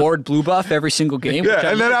let me ward blue buff every single game. Yeah,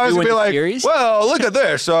 and then I was be like, well, look at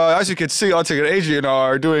this. So as you can see, I'll take an Adrian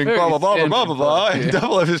are doing blah blah blah blah blah blah, and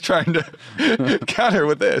Double Lift is trying to counter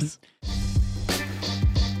with this.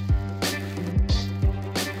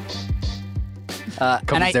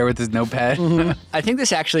 Comes there with his notepad. I think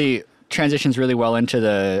this actually transitions really well into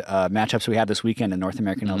the matchups we had this weekend in North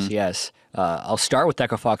American LCS. I'll start with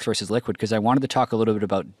Echo Fox versus Liquid because I wanted to talk a little bit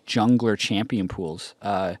about jungler champion pools.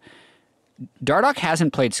 Dardoch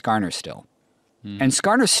hasn't played Skarner still, and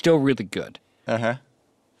Skarner's still really good.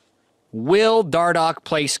 Will Dardoch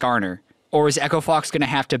play Skarner, or is Echo Fox going to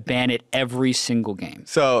have to ban it every single game?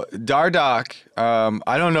 So Dardoch,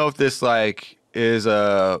 I don't know if this is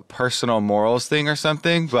a personal morals thing or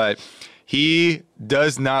something, but he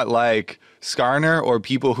does not like Skarner or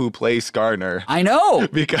people who play Skarner. I know.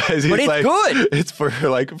 Because he's but it's good. It's for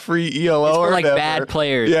free ELO it's for or whatever. bad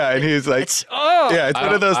players. Yeah, and he's like, it's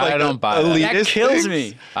one of those I don't buy elitist that kills things.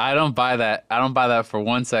 me. I don't buy that. I don't buy that for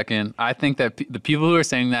 1 second. I think that the people who are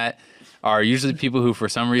saying that are usually people who, for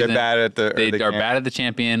some reason, they're bad at bad at the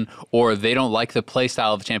champion, or they don't like the play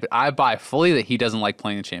style of the champion. I buy fully that he doesn't like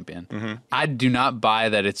playing the champion. I do not buy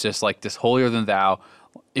that it's just like this holier than thou.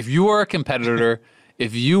 If you are a competitor,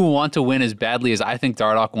 if you want to win as badly as I think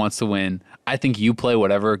Dardoch wants to win, I think you play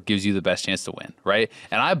whatever gives you the best chance to win, right?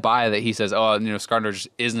 And I buy that he says, Skarner just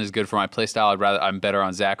isn't as good for my play style. I'm better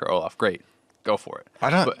on Zach or Olaf. Great, go for it.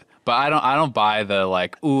 But I don't buy the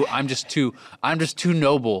I'm just too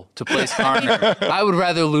noble to play Skarner. I would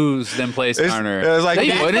rather lose than play Skarner. It's like,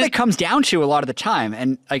 That's what it comes down to a lot of the time.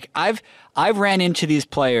 And I've ran into these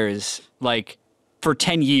players for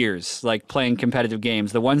 10 years, playing competitive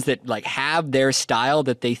games, the ones that have their style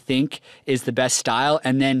that they think is the best style,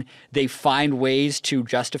 and then they find ways to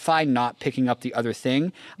justify not picking up the other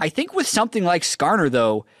thing. I think with something like Skarner,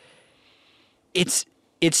 though, it's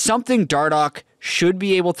it's something Dardoch should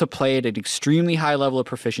be able to play at an extremely high level of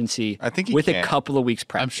proficiency. I think he with can. a couple of weeks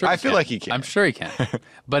practice. I'm sure. I feel like he can. I'm sure he can.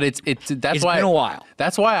 But that's It's why been a while.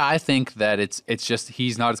 That's why I think that it's just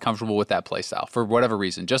he's not as comfortable with that play style for whatever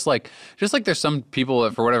reason. Just like there's some people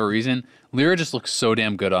that for whatever reason Lyra just looks so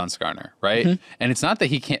damn good on Skarner, right? Mm-hmm. And it's not that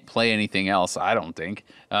he can't play anything else. I don't think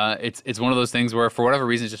it's one of those things where for whatever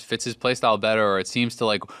reason it just fits his play style better, or it seems to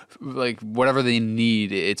like whatever they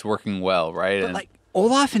need, it's working well, right? But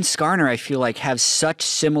Olaf and Skarner, I feel like, have such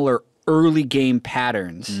similar early game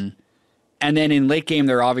patterns. And then in late game,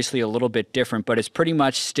 they're obviously a little bit different, but it's pretty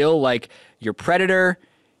much still like your Predator,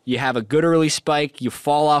 you have a good early spike, you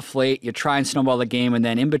fall off late, you try and snowball the game, and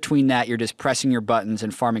then in between that, you're just pressing your buttons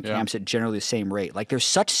and farming camps at generally the same rate. Like, they're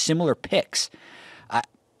such similar picks.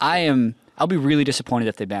 I'll be really disappointed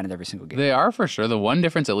if they ban it every single game. They are for sure. The one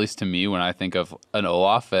difference, at least to me, when I think of an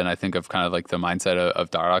Olaf and I think of kind of like the mindset of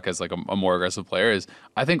Dardoch as like a more aggressive player, is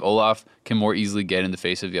I think Olaf can more easily get in the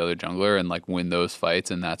face of the other jungler and like win those fights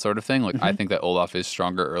and that sort of thing. Like I think that Olaf is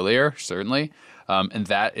stronger earlier, certainly. And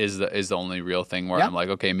that is the only real thing where I'm like,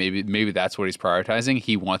 okay, maybe that's what he's prioritizing.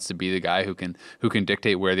 He wants to be the guy who can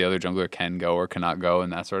dictate where the other jungler can go or cannot go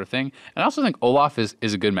and that sort of thing. And I also think Olaf is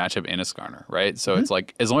a good matchup in a Skarner, right? So it's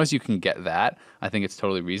like as long as you can get that, I think it's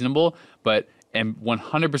totally reasonable. But I'm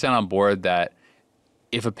 100% on board that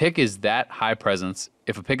if a pick is that high presence,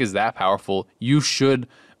 if a pick is that powerful, you should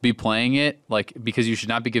be playing it because you should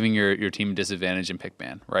not be giving your team a disadvantage in pick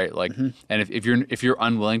ban, right? Like, and if you're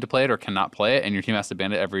unwilling to play it or cannot play it, and your team has to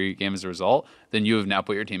ban it every game as a result, then you have now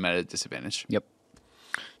put your team at a disadvantage. Yep.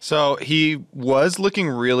 So he was looking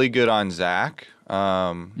really good on Zach,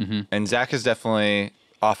 and Zach is definitely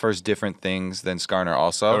offers different things than Skarner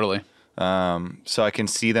also. Totally. So I can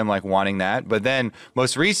see them like wanting that, but then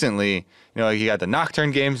most recently, you got the Nocturne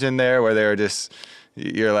games in there where they were just.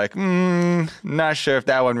 You're like, not sure if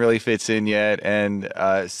that one really fits in yet. And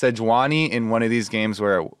Sejuani in one of these games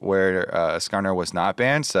where Skarner was not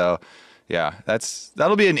banned. So, yeah,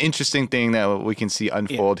 that'll be an interesting thing that we can see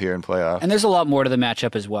unfold here in playoff. And there's a lot more to the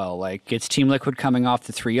matchup as well. Like, it's Team Liquid coming off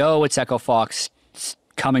the 3-0. It's Echo Fox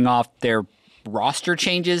coming off their roster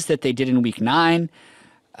changes that they did in Week 9.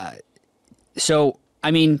 So,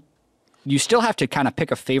 I mean, you still have to kind of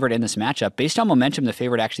pick a favorite in this matchup. Based on momentum, the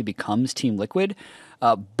favorite actually becomes Team Liquid.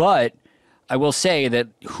 But I will say that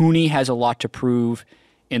Huni has a lot to prove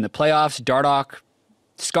in the playoffs. Dardoch,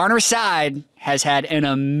 Skarner's side, has had an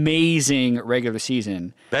amazing regular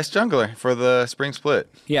season. Best jungler for the spring split.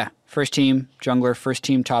 Yeah, first team jungler, first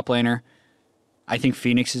team top laner. I think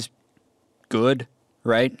Phoenix is good,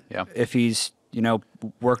 right? Yeah. If he's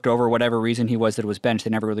worked over whatever reason he was that was benched. They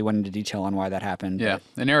never really went into detail on why that happened. Yeah,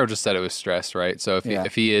 and Arrow just said it was stress, right? So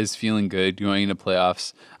if he is feeling good going into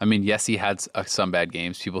playoffs, I mean, yes, he had some bad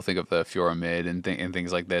games. People think of the Fiora mid and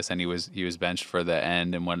things like this, and he was benched for the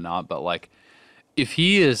end and whatnot. But like, if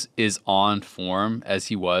he is on form as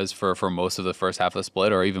he was for most of the first half of the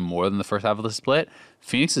split, or even more than the first half of the split,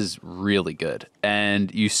 Phoenix is really good,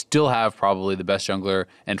 and you still have probably the best jungler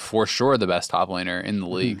and for sure the best top laner in the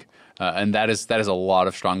league. And that is a lot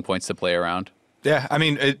of strong points to play around. Yeah, I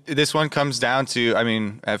mean, this one comes down to,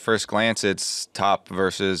 at first glance, it's top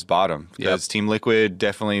versus bottom. Because Team Liquid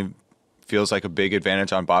definitely feels like a big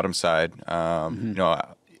advantage on bottom side.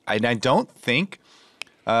 I don't think,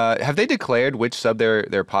 have they declared which sub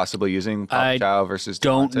they're possibly using, Pop Chow versus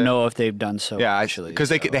Don't Devontae? know if they've done so. Yeah, actually. because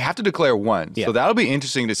they have to declare one. Yeah. So that'll be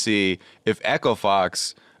interesting to see if Echo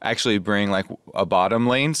Fox actually bring like a bottom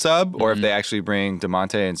lane sub, or if they actually bring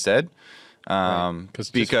Devontae instead.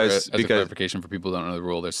 Because as a clarification for people who don't know the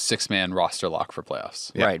rule, there's 6-man roster lock for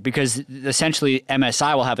playoffs. Yeah. Right, because essentially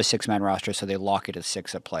MSI will have a 6-man roster, so they lock it as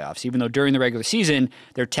 6 at playoffs. Even though during the regular season,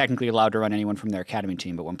 they're technically allowed to run anyone from their academy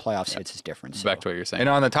team, but when playoffs hits, it's different. So. Back to what you're saying. And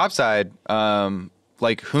on the top side,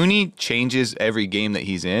 like Huni changes every game that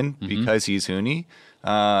he's in because he's Huni.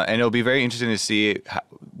 And it'll be very interesting to see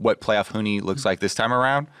what playoff Huni looks like this time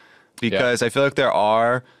around, because I feel like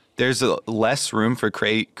there's less room for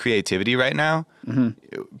creativity right now.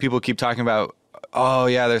 People keep talking about, oh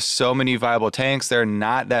yeah, there's so many viable tanks. There are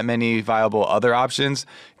not that many viable other options.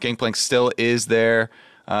 Gangplank still is there,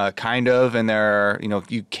 kind of, and there are,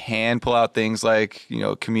 you can pull out things like,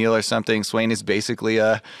 Camille or something. Swain is basically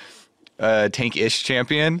a tank-ish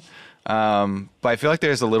champion. But I feel like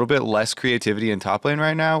there's a little bit less creativity in top lane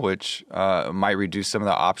right now, which might reduce some of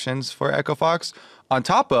the options for Echo Fox. On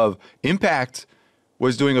top of Impact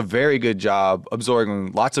was doing a very good job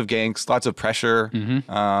absorbing lots of ganks, lots of pressure,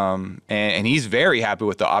 and he's very happy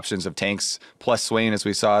with the options of tanks plus Swain, as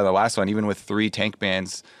we saw in the last one. Even with 3 tank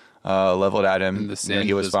bans leveled at him, And the Singe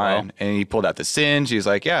he was as fine. well. And he pulled out the Singe. He's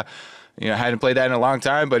like, yeah. hadn't played that in a long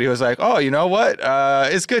time, but he was like, oh, you know what?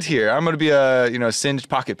 It's good here. I'm going to be a, singed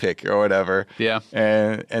pocket pick or whatever. Yeah.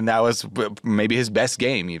 And that was maybe his best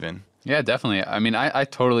game even. Yeah, definitely. I mean, I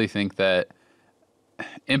totally think that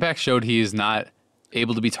Impact showed he is not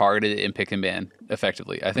able to be targeted in pick and ban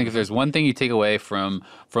effectively. I think if there's one thing you take away from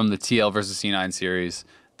the TL versus C9 series,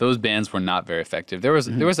 those bans were not very effective. There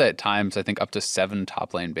was at times, I think, up to 7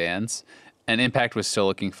 top lane bans, and Impact was still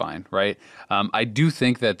looking fine, right? I do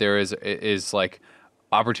think that there is like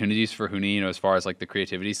opportunities for Huni, as far as like the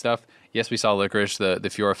creativity stuff. Yes, we saw Licorice, the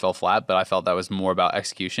Fiora fell flat, but I felt that was more about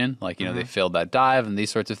execution. Like, they failed that dive and these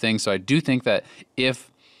sorts of things. So I do think that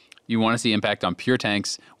if you want to see Impact on pure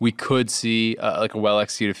tanks, we could see like a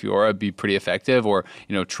well-executed Fiora be pretty effective, or,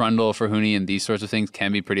 Trundle for Huni and these sorts of things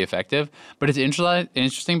can be pretty effective. But it's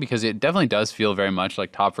interesting because it definitely does feel very much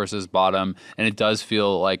like top versus bottom, and it does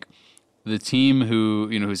feel like the team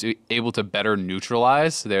who's able to better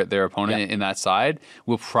neutralize their opponent in that side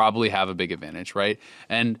will probably have a big advantage, right?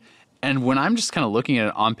 And when I'm just kind of looking at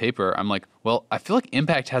it on paper, I'm like, well, I feel like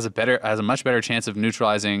Impact has a much better chance of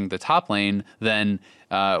neutralizing the top lane than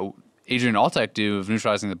Adrian and Altec do of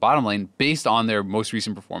neutralizing the bottom lane based on their most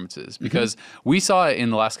recent performances. Because we saw it in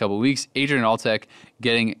the last couple of weeks, Adrian and Altec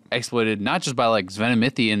getting exploited not just by like Sven and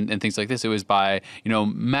Mithy and things like this. It was by,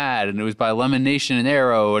 Mad, and it was by Lemon Nation and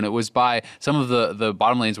Arrow, and it was by some of the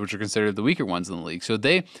bottom lanes which are considered the weaker ones in the league. So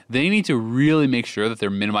they need to really make sure that they're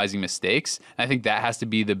minimizing mistakes. And I think that has to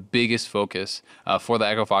be the biggest focus for the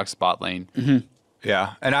Echo Fox bot lane.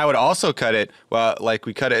 Yeah, and I would also cut it, like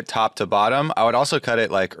we cut it top to bottom, I would also cut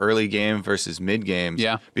it like early game versus mid games.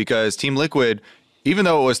 Yeah. Because Team Liquid, even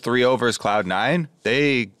though it was 3-0 versus Cloud9,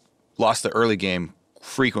 they lost the early game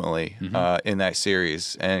frequently in that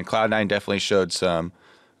series. And Cloud9 definitely showed some,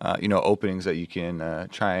 openings that you can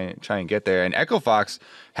try and get there. And Echo Fox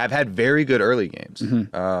have had very good early games.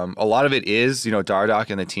 A lot of it is,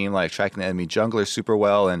 Dardoch and the team like tracking the enemy jungler super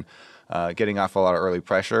well and getting off a lot of early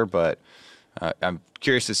pressure, but I'm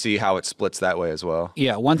curious to see how it splits that way as well.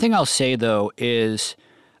 Yeah, one thing I'll say, though, is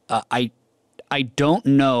I don't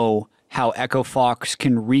know how Echo Fox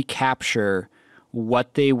can recapture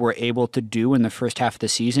what they were able to do in the first half of the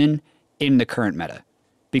season in the current meta.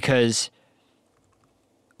 Because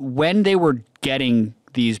when they were getting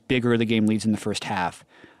these big early game leads in the first half,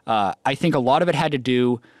 I think a lot of it had to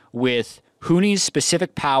do with Huni's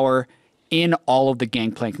specific power in all of the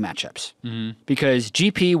Gangplank matchups. Because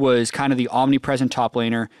GP was kind of the omnipresent top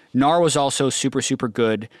laner. Gnar was also super, super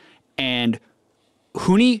good. And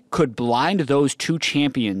Huni could blind those two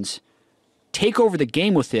champions, take over the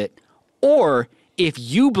game with it, or if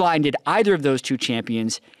you blinded either of those two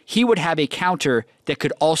champions, he would have a counter that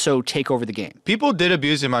could also take over the game. People did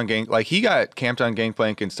abuse him on Gang. Like, he got camped on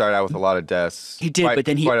Gangplank and started out with a lot of deaths. He did, but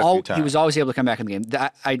then he was always able to come back in the game.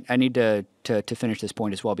 I need to finish this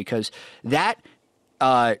point as well, because that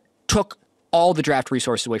took all the draft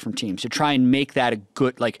resources away from teams to try and make that a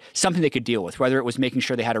good, like, something they could deal with, whether it was making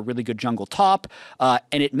sure they had a really good jungle top,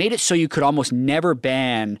 and it made it so you could almost never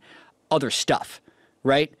ban other stuff,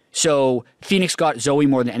 right? So Phoenix got Zoe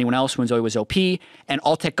more than anyone else when Zoe was OP, and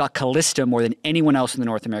Altec got Kalista more than anyone else in the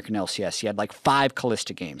North American LCS. He had like 5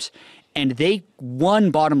 Kalista games. And they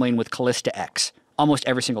won bottom lane with Kalista X almost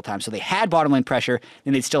every single time. So they had bottom lane pressure,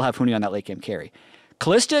 and they'd still have Huni on that late game carry.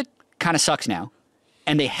 Kalista kind of sucks now,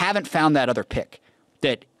 and they haven't found that other pick.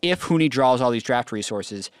 That if Huni draws all these draft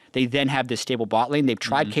resources, they then have this stable bot lane. They've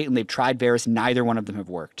tried Caitlyn, they've tried Varus, neither one of them have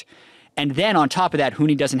worked. And then on top of that,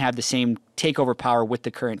 Huni doesn't have the same takeover power with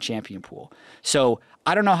the current champion pool. So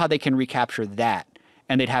I don't know how they can recapture that,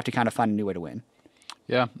 and they'd have to kind of find a new way to win.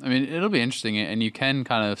 Yeah, I mean, it'll be interesting, and you can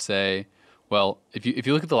kind of say, well, if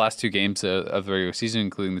you look at the last 2 games of the regular season,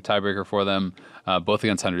 including the tiebreaker for them, both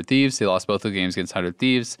against 100 Thieves, they lost both of the games against 100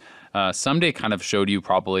 Thieves. Someday kind of showed you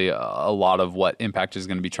probably a lot of what Impact is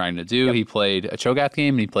going to be trying to do. Yep. He played a Cho'Gath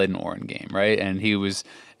game and he played an Orin game, right? And he was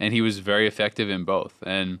very effective in both.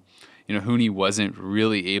 And Huni wasn't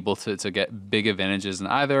really able to get big advantages in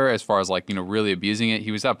either, as far as like, really abusing it.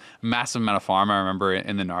 He was up a massive amount of farm, I remember,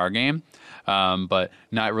 in the Gnar game, but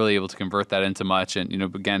not really able to convert that into much. And,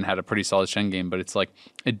 again, had a pretty solid Shen game, but it's like,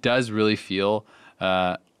 it does really feel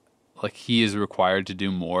like he is required to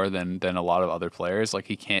do more than a lot of other players. Like,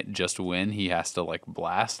 he can't just win. He has to like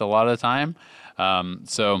blast a lot of the time.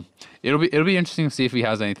 So it'll be interesting to see if he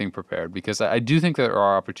has anything prepared, because I do think there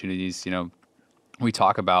are opportunities, we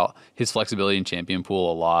talk about his flexibility in champion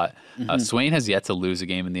pool a lot. Swain has yet to lose a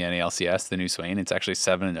game in the NALCS, the new Swain. It's actually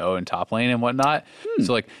 7-0 in top lane and whatnot.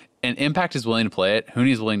 So like, and Impact is willing to play it.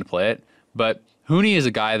 Huni is willing to play it. But Huni is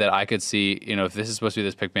a guy that I could see, if this is supposed to be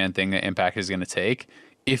this pick ban thing that Impact is going to take,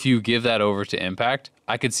 if you give that over to Impact,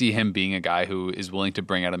 I could see him being a guy who is willing to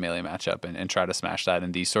bring out a melee matchup and try to smash that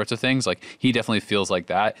and these sorts of things. Like, he definitely feels like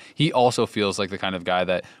that. He also feels like the kind of guy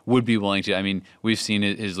that would be willing to, I mean, we've seen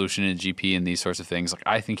his Lucian in GP and these sorts of things. Like,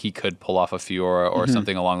 I think he could pull off a Fiora or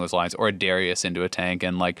something along those lines, or a Darius into a tank,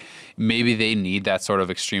 and like maybe they need that sort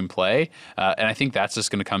of extreme play. And I think that's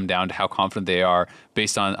just going to come down to how confident they are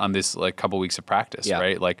based on this like couple weeks of practice,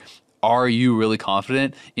 right? Like, are you really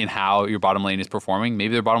confident in how your bottom lane is performing?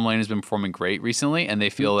 Maybe their bottom lane has been performing great recently, and they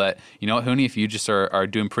feel that, you know what, Huni, if you just are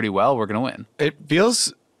doing pretty well, we're going to win.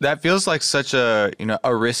 That feels like such a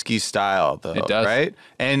a risky style, though. It does, right?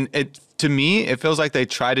 And to me, it feels like they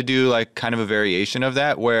try to do like kind of a variation of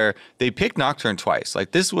that, where they picked Nocturne twice.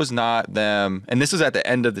 Like, this was not them, and this was at the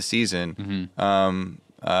end of the season.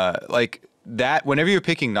 Like that, whenever you're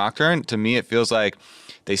picking Nocturne, to me, it feels like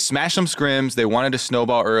they smashed some scrims. They wanted to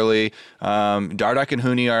snowball early. Dardoch and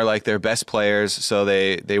Huni are like their best players, so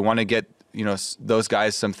they want to get those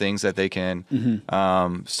guys some things that they can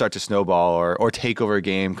start to snowball or take over a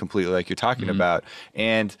game completely, like you're talking about.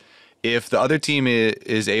 And if the other team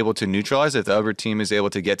is able to neutralize, if the other team is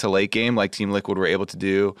able to get to late game, like Team Liquid were able to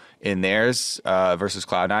do in theirs versus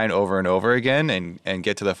Cloud9 over and over again, and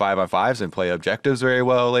get to the 5-on-5s and play objectives very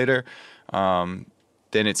well later, then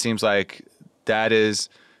it seems like that is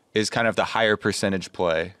kind of the higher percentage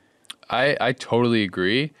play. I totally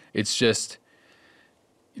agree. It's just,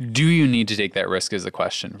 do you need to take that risk is the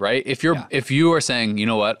question, right? If you are saying, you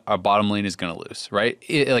know what, our bottom lane is going to lose, right?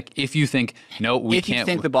 Like, if you think, no, we can't. If you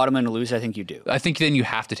think the bottom lane will lose, I think you do. I think then you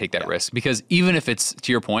have to take that risk, because even if it's,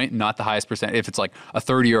 to your point, not the highest percent, if it's like a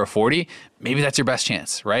 30 or a 40, maybe that's your best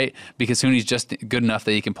chance, right? Because Huni's just good enough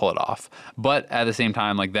that he can pull it off. But at the same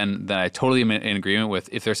time, like then I totally am in agreement with,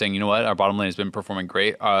 if they're saying, you know what, our bottom lane has been performing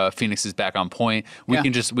great, Phoenix is back on point, we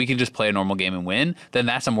can just play a normal game and win, then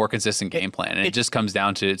that's a more consistent game plan. And it just comes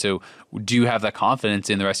down to do you have that confidence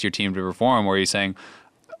in the rest of your team to perform, where you're saying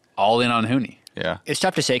all in on Huni? Yeah. It's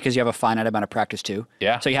tough to say because you have a finite amount of practice too.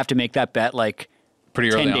 Yeah. So you have to make that bet like pretty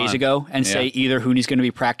 10 days ago and say either Huni's going to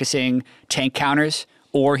be practicing tank counters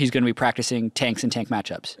or he's going to be practicing tanks and tank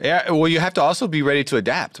matchups. Yeah, well, you have to also be ready to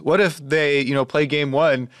adapt. What if they, play game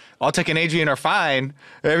one, Alltech and Adrian are fine,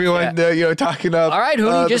 everyone, talking up. All right,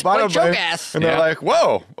 Huni, just play choke lane, ass. and they're like,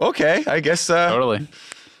 whoa, okay, I guess. Totally.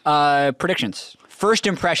 Predictions. First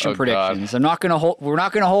impression predictions. We're not going to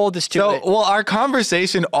hold this to it. Well, our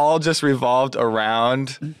conversation all just revolved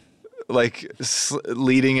around like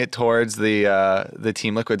leading it towards the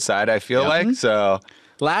Team Liquid side, I feel like. So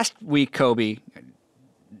last week, Kobe,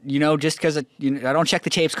 just because I don't check the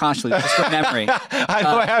tapes constantly, just from memory. I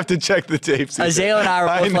know I have to check the tapes. Azale and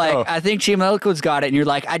I were both like, I think Team Liquid's got it. And you're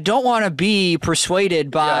like, I don't want to be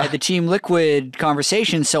persuaded by the Team Liquid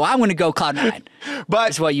conversation, so I'm going to go Cloud9. But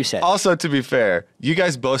that's what you said. Also, to be fair, you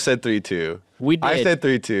guys both said 3-2. We did. I said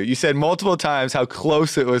 3-2. You said multiple times how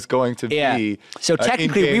close it was going to be. So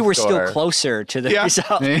technically, we were still closer to the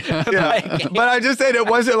result. Yeah. But I just said it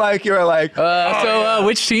wasn't like you were like.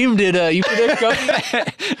 Which team did you predict?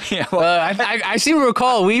 I seem to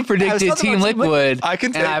recall we predicted Team Liquid. I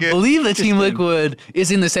can take and I believe that Team Liquid is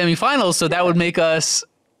in the semifinals, so that would make us.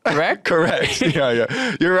 Correct? Correct.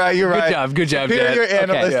 Yeah. You're right. Good job, Superior Dad.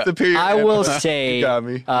 analyst. Superior I analyst. will say, You got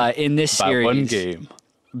me. In this By series, one game.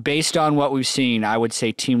 based on what we've seen, I would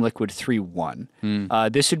say Team Liquid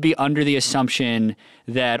 3-1. This would be under the assumption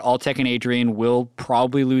that Alltech and Adrian will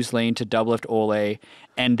probably lose lane to Doublelift Ole,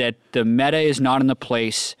 and that the meta is not in the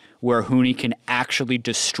place where Huni can actually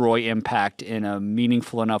destroy Impact in a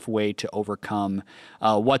meaningful enough way to overcome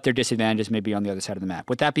what their disadvantages may be on the other side of the map.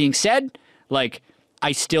 With that being said,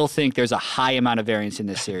 I still think there's a high amount of variance in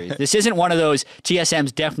this series. This isn't one of those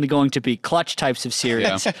TSM's definitely going to be clutch types of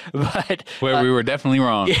series, but where we were definitely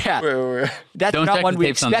wrong. Yeah, that's not one we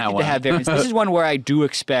expected to have variance. This is one where I do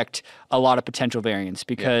expect a lot of potential variance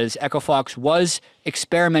because Echo Fox was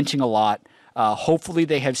experimenting a lot. Hopefully,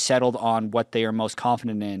 they have settled on what they are most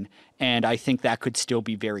confident in, and I think that could still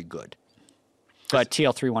be very good. But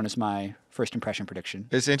TL3-1 is my first impression prediction.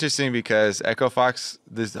 It's interesting because Echo Fox,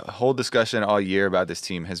 this whole discussion all year about this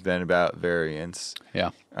team has been about variance.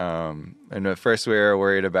 Yeah. And at first we were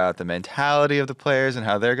worried about the mentality of the players and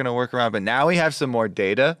how they're going to work around, but now we have some more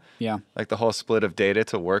data. Yeah. Like the whole split of data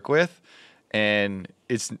to work with. And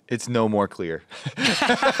it's no more clear.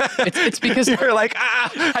 It's because you're like,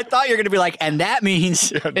 I thought you were going to be like, and that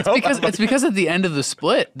means it's because at the end of the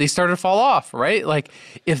split they started to fall off, right? Like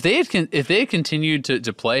if they had continued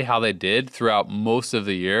to play how they did throughout most of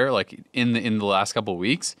the year, like in the last couple of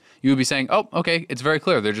weeks, you would be saying, oh, okay, it's very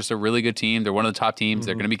clear. They're just a really good team. They're one of the top teams.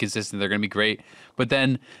 They're going to be consistent. They're going to be great. But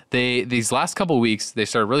then these last couple of weeks, they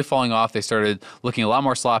started really falling off. They started looking a lot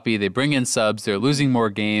more sloppy. They bring in subs. They're losing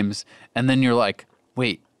more games. And then you're like,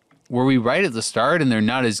 wait, were we right at the start and they're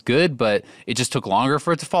not as good, but it just took longer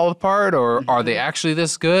for it to fall apart? Or are they actually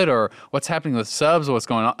this good? Or what's happening with subs? What's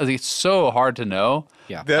going on? It's so hard to know.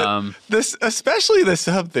 Yeah. This, especially the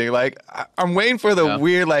sub thing. Like, I'm waiting for the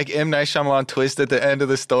weird, like, M. Night Shyamalan twist at the end of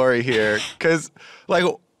the story here. Because, like,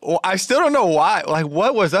 I still don't know why. Like,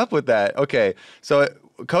 what was up with that? Okay, so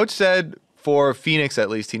Coach said for Phoenix, at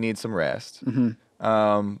least, he needs some rest.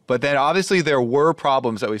 But then, obviously, there were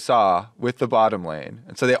problems that we saw with the bottom lane.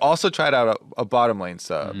 And so they also tried out a bottom lane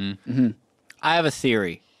sub. I have a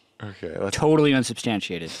theory. Okay. Totally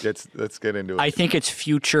unsubstantiated. Let's get into it. I think it's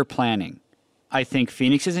future planning. I think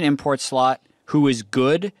Phoenix is an import slot who is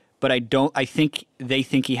good, but I think they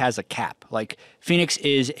think he has a cap. Like, Phoenix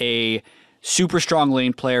is a super strong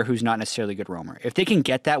lane player who's not necessarily a good roamer. If they can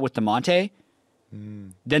get that with DeMonte,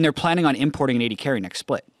 then they're planning on importing an AD carry next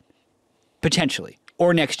split. Potentially.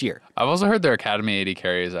 Or next year. I've also heard their Academy AD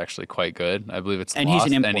carry is actually quite good. I believe it's and lost,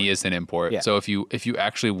 he's an import. And he is an import. Yeah. So if you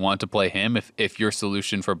actually want to play him, if your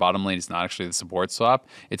solution for bottom lane is not actually the support swap,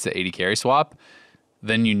 it's the AD carry swap,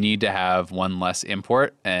 then you need to have one less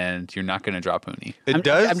import, and you're not going to drop Huni.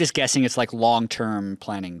 I'm just guessing it's like long-term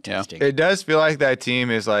planning testing. It does feel like that team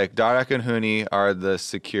is like Dardoch and Huni are the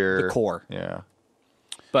secure... The core. Yeah.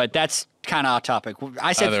 But that's kind of off topic.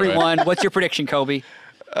 I said Either way. 3-1. What's your prediction, Kobe?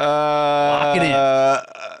 Lock it in.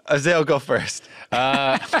 Azael, go first.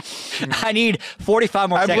 I need 45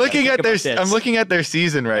 more I'm seconds. looking at their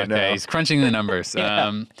season right now. Okay, he's crunching the numbers.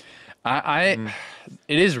 It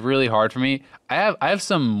is really hard for me. I have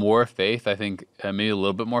some more faith. I think maybe a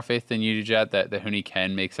little bit more faith than you do, Jet, that Huni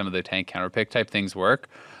can make some of the tank counter pick type things work.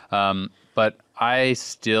 But I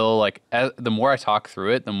still the more I talk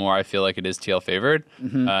through it, the more I feel like it is TL favored.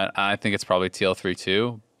 I think it's probably TL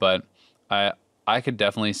 3-2. But I could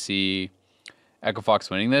definitely see Echo Fox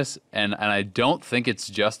winning this, and I don't think it's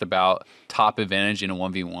just about top advantage in a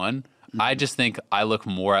 1v1. I just think I look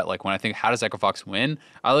more at when I think how does Echo Fox win,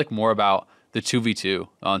 I look more about the 2v2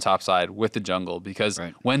 on top side with the jungle, because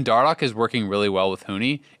when Dardoch is working really well with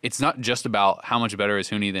Huni, it's not just about how much better is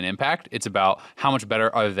Huni than Impact, it's about how much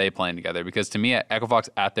better are they playing together. Because to me, Echo Fox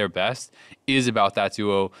at their best is about that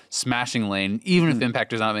duo smashing lane. Even if Impact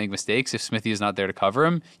does not make mistakes, if Smithy is not there to cover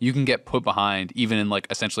him, you can get put behind even in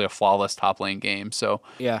essentially a flawless top lane game. So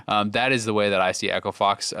that is the way that I see Echo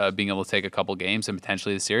Fox being able to take a couple games and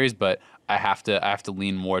potentially the series. But I have to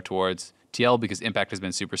lean more towards TL because Impact has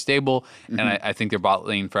been super stable, and I think their bot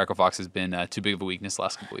lane for Echo Fox has been too big of a weakness the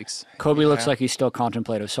last couple weeks. Kobe looks like he's still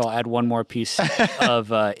contemplative, so I'll add one more piece of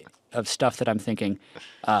stuff that I'm thinking.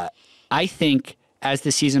 I think as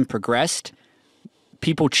the season progressed,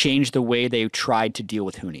 people changed the way they tried to deal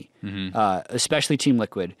with Huni, especially Team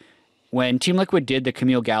Liquid. When Team Liquid did the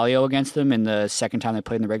Camille Galio against them in the second time they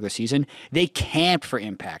played in the regular season, they camped for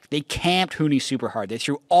Impact. They camped Huni super hard. They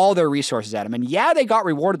threw all their resources at him. And yeah, they got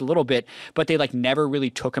rewarded a little bit, but they never really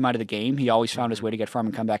took him out of the game. He always found his way to get farm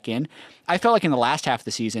and come back in. I felt like in the last half of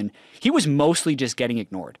the season, he was mostly just getting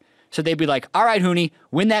ignored. So they'd be like, all right, Huni,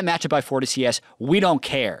 win that matchup by 4 to CS. We don't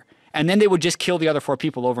care. And then they would just kill the other 4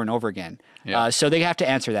 people over and over again. So they have to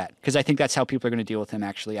answer that, because I think that's how people are going to deal with him,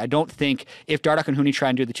 actually. I don't think if Dardoch and Huni try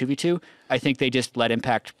and do the 2v2, I think they just let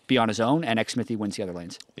Impact be on his own, and Xmithy wins the other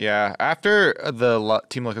lanes. Yeah, after the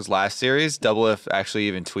Team Liquid's last series, Doublelift actually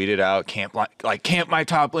even tweeted out, camp my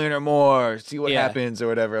top laner more, see what happens, or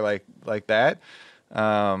whatever, like that.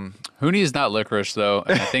 Huni is not licorice, though.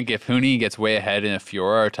 And I think if Huni gets way ahead in a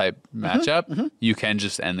Fiora type matchup, you can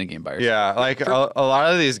just end the game by yourself. Yeah, a lot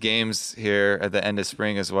of these games here at the end of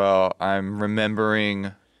spring as well, I'm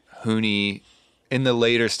remembering Huni in the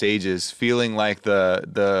later stages feeling like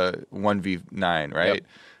the 1v9, right?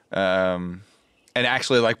 Yep. And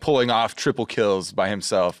actually pulling off triple kills by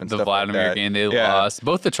himself and the stuff Vladimir like that. game they lost.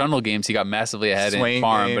 Both the Trundle games he got massively ahead in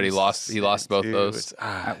farm, games, but he lost both those.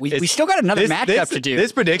 We still got another matchup to do.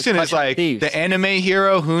 This prediction is the anime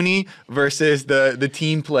hero Huni versus the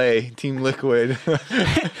team play Team Liquid.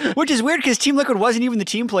 Which is weird because Team Liquid wasn't even the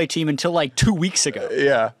team play team until 2 weeks ago.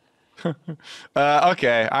 Yeah.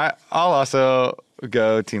 Okay. I'll also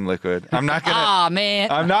go Team Liquid. I'm not gonna. Ah,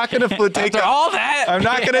 man. I'm not gonna take all that. I'm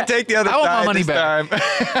not gonna take the other I want my side money this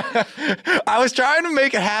time. I was trying to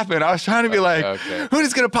make it happen. I was trying to be like,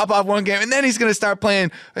 who's gonna pop off one game and then he's gonna start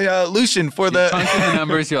playing Lucian for the. Crunching the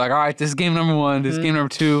numbers, you're like, all right, this is game number 1. This is game number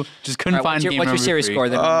 2. Just couldn't find game number 3. What's your series score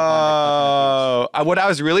then? What I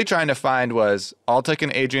was really trying to find was Altic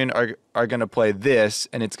and Adrian are gonna play this,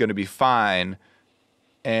 and it's gonna be fine,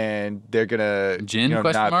 and they're gonna Jhin,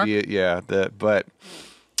 not mark? be but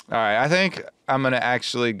all right, I think I'm gonna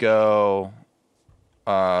actually go.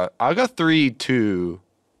 I'll go 3-2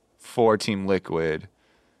 for Team Liquid.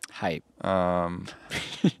 Hype.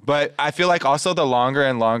 But I feel like also the longer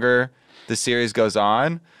and longer the series goes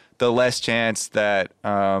on, the less chance that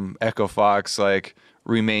Echo Fox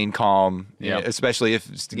remain calm, especially if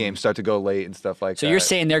the games start to go late and stuff like that. So you're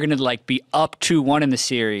saying they're going to be up 2-1 in the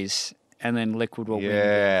series, and then Liquid will win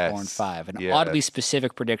game 4 and 5. An oddly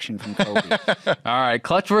specific prediction from Kobe. All right,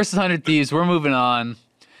 Clutch versus 100 Thieves. We're moving on.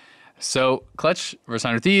 So Clutch versus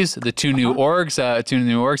 100 Thieves, the two new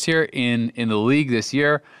orgs here in the league this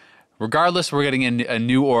year. Regardless, we're getting a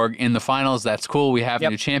new org in the finals. That's cool. We have a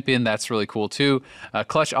new champion. That's really cool too.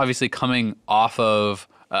 Clutch obviously coming off of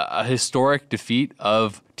a historic defeat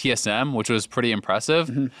of TSM, which was pretty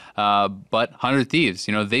impressive. But 100 Thieves,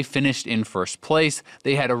 they finished in first place.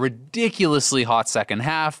 They had a ridiculously hot second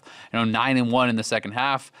half, 9-1 in the second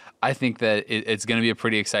half. I think that it's going to be a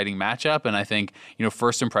pretty exciting matchup. And I think,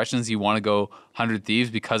 first impressions, you want to go 100 Thieves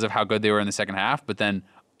because of how good they were in the second half. But then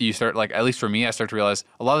you start, at least for me, I start to realize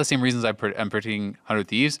a lot of the same reasons I'm predicting 100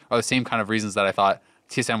 Thieves are the same kind of reasons that I thought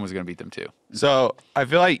TSM was going to beat them too. So I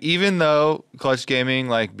feel like even though Clutch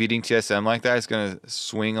Gaming beating TSM like that is going to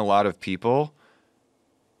swing a lot of people,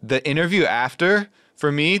 the interview after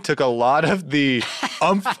for me took a lot of the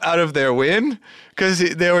umph out of their win, because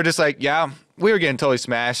they were just we were getting totally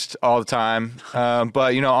smashed all the time,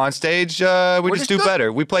 but on stage we just do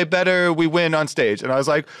better. We play better. We win on stage, and I was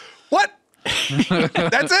like, what?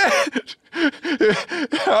 That's it.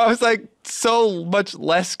 I was so much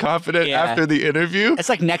less confident after the interview. It's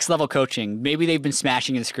next level coaching. Maybe they've been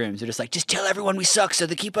smashing in scrims. They're just tell everyone we suck so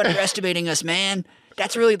they keep underestimating us, man.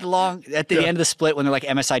 That's really at the end of the split when they're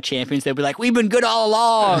MSI champions, they'll be we've been good all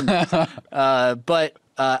along. But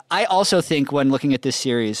I also think when looking at this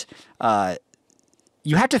series,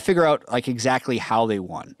 you have to figure out exactly how they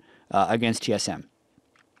won against TSM.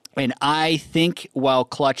 And I think while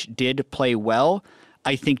Clutch did play well,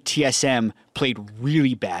 I think TSM played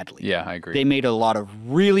really badly. Yeah, I agree. They made a lot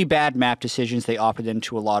of really bad map decisions. They opted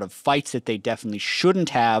into a lot of fights that they definitely shouldn't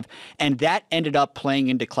have, and that ended up playing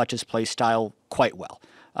into Clutch's play style quite well.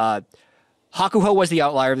 Hakuho was the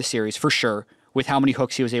outlier of the series, for sure, with how many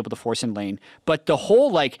hooks he was able to force in lane. But the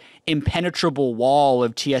whole impenetrable wall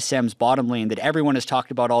of TSM's bottom lane that everyone has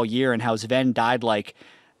talked about all year, and how Sven died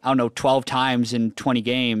 12 times in 20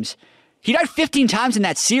 games. He died 15 times in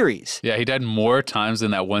that series. Yeah, he died more times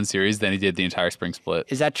in that one series than he did the entire spring split.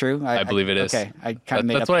 Is that true? I believe it is. Okay, I kind of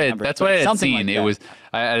made up the number. That's what I had seen. It was.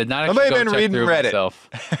 I did not actually go check through Reddit myself.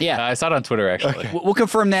 Yeah, I saw it on Twitter actually. Okay. We'll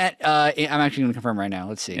confirm that. I'm actually going to confirm right now.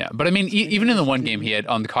 Let's see. Yeah, but I mean, even in the one game he had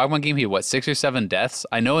on the Kog'Maw game, he had 6 or 7 deaths.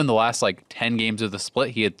 I know in the last 10 games of the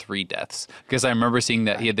split, he had 3 deaths, because I remember seeing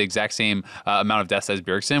that he had the exact same amount of deaths as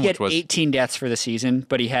Bjergsen, which was 18 deaths for the season,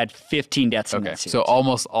 but he had 15 deaths in that series. So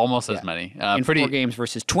almost as many. In 4 games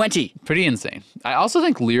versus 20. Pretty insane. I also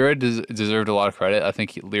think Lyra deserved a lot of credit. I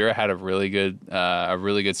think Lyra had a really good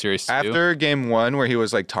series too. After game 1, where he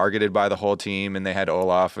was targeted by the whole team and they had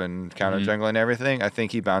Olaf and counter jungle and everything, I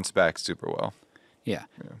think he bounced back super well. Yeah.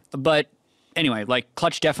 But anyway,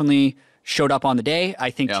 Clutch definitely showed up on the day. I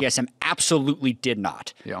think TSM absolutely did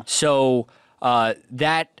not. Yeah. So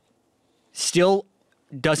that still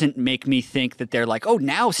doesn't make me think that they're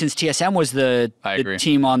now since TSM was the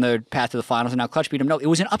team on the path to the finals and now Clutch beat them. No, it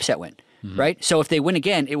was an upset win, right? So if they win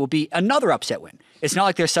again, it will be another upset win. It's not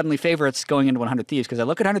like they're suddenly favorites going into 100 Thieves, because I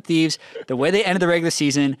look at 100 Thieves, the way they ended the regular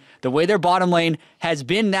season, the way their bottom lane has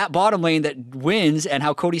been that bottom lane that wins, and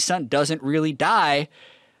how Cody Sun doesn't really die.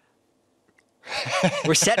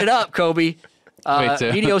 We're setting it up, Kobe.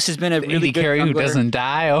 Meteos has been a really AD good carry who jungler. doesn't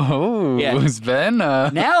die. Oh, Yeah. Sven.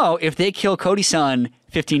 Now, if they kill Cody Sun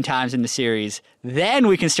 15 times in the series, then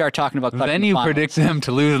we can start talking about Clutch. Then you predict them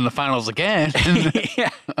to lose in the finals again.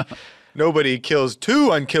 Yeah. Nobody kills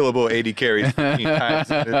 2 unkillable AD carries 15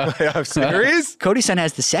 times in the playoff series. Cody Sun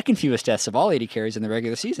has the second fewest deaths of all AD carries in the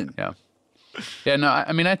regular season. Yeah. Yeah, no,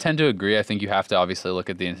 I mean, I tend to agree. I think you have to obviously look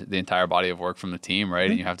at the entire body of work from the team, right?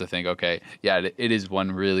 And you have to think, okay, yeah, it is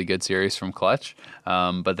one really good series from Clutch,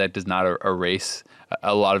 but that does not erase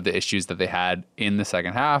a lot of the issues that they had in the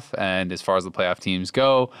second half. And as far as the playoff teams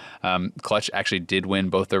go, Clutch actually did win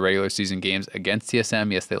both their regular season games against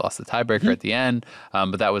TSM. Yes, they lost the tiebreaker at the end,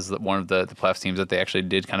 but that was one of the playoff teams that they actually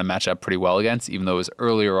did kind of match up pretty well against, even though it was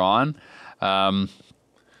earlier on.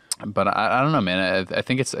 But I don't know, man. I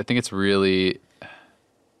think it's really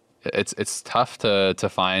it's tough to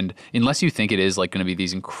find, unless you think it is like going to be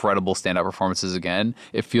these incredible standout performances again.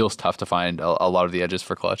 It feels tough to find a lot of the edges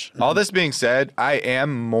for Clutch. All this being said, I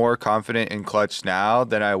am more confident in Clutch now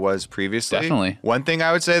than I was previously. Definitely. One thing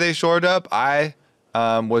I would say they shored up, I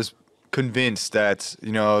was convinced that,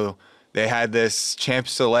 they had this champ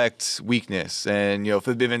select weakness, and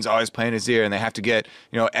Flip Bivens always playing his ear, and they have to get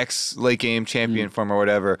X late game champion from or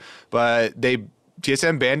whatever. But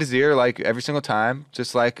TSM banned his ear like every single time,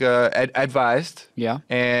 just like advised. Yeah,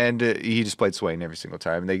 and he just played Swain every single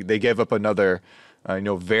time. They gave up another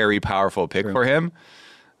very powerful pick for him.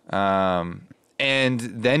 And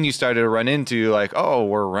then you started to run into like, oh,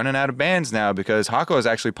 we're running out of bans now because Hako is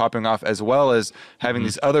actually popping off, as well as having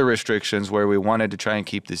these other restrictions where we wanted to try and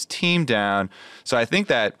keep this team down. So I think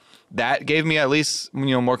that gave me at least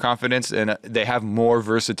more confidence, and they have more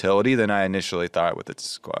versatility than I initially thought with its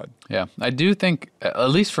squad. Yeah, I do think, at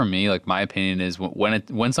least for me, like my opinion is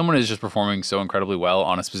when someone is just performing so incredibly well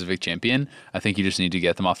on a specific champion, I think you just need to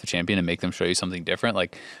get them off the champion and make them show you something different.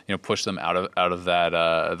 Like push them out of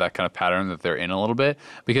that kind of pattern that they're in a little bit.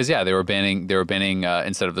 Because yeah, they were banning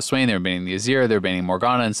instead of the Swain, they were banning the Azir, they were banning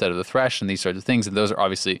Morgana instead of the Thresh, and these sorts of things. And those are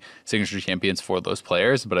obviously signature champions for those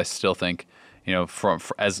players. But I still think, from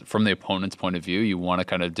the opponent's point of view, you want to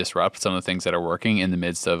kind of disrupt some of the things that are working in the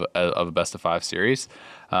midst of a best of 5 series.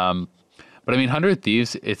 But I mean, 100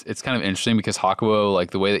 Thieves, it's kind of interesting because Hakuo,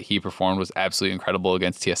 like the way that he performed was absolutely incredible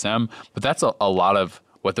against TSM. But that's a lot of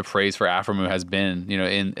what the praise for Aphromoo has been,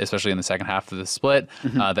 especially in the second half of the split,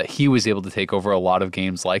 that he was able to take over a lot of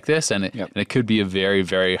games like this, and it could be a very,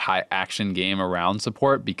 very high action game around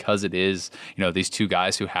support because it is, these two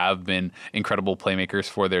guys who have been incredible playmakers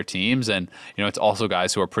for their teams, and it's also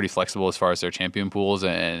guys who are pretty flexible as far as their champion pools,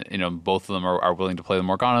 and both of them are willing to play the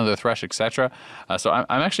Morgana, the Thresh, etc. So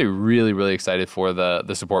I'm actually really, really excited for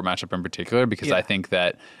the support matchup in particular because I think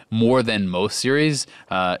that more than most series,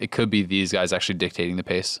 it could be these guys actually dictating the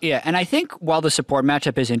pace. Yeah, and I think while the support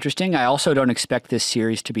matchup is interesting, I also don't expect this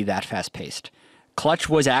series to be that fast-paced. Clutch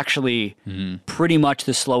was actually pretty much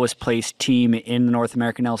the slowest placed team in the North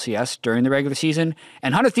American LCS during the regular season,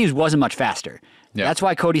 and 100 Thieves wasn't much faster. Yeah. That's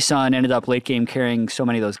why Cody Sun ended up late game carrying so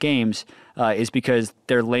many of those games, is because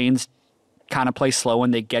their lanes kind of play slow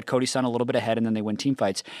and they get Cody Sun a little bit ahead and then they win team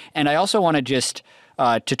fights. And I also want to just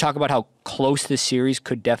to talk about how close this series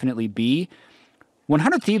could definitely be.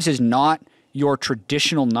 100 Thieves is not your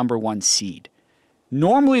traditional number 1 seed.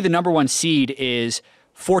 Normally the number 1 seed is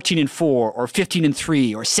 14-4 or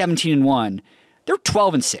 15-3 or 17-1. They're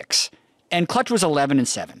 12-6. And Clutch was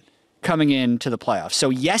 11-7 coming into the playoffs. So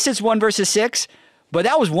yes, it's 1 versus 6, but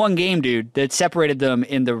that was one game, dude, that separated them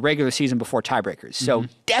in the regular season before tiebreakers. So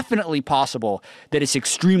definitely possible that it's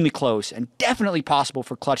extremely close, and definitely possible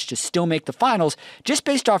for Clutch to still make the finals just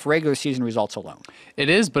based off regular season results alone. It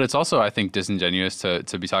is, but it's also, I think, disingenuous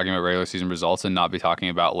to be talking about regular season results and not be talking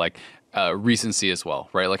about like recency as well,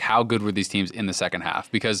 right? Like how good were these teams in the second half?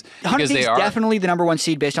 Because they are definitely the number 1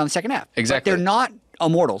 seed based on the second half. Exactly. But they're not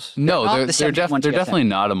immortals. No, they're definitely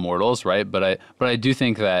not immortals, right? But I do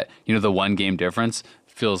think that the 1 game difference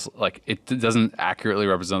feels like it doesn't accurately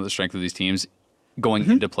represent the strength of these teams going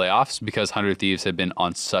into playoffs, because 100 Thieves have been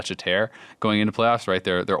on such a tear going into playoffs, right?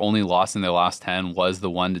 Their only loss in their last 10 was the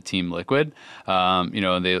one to Team Liquid.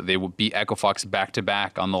 They would beat Echo Fox back to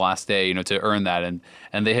back on the last day, to earn that,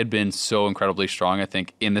 and they had been so incredibly strong, I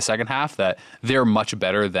think, in the second half that they're much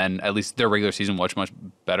better than, at least their regular season much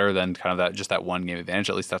better than kind of that 1 game advantage.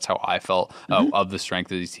 At least that's how I felt of the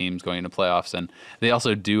strength of these teams going into playoffs, and they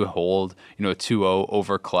also do hold a 2-0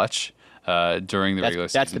 over Clutch during the regular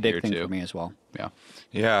season. That's the big thing too. for me as well.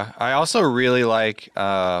 Yeah. I also really like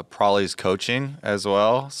Prolly's coaching as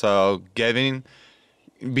well. So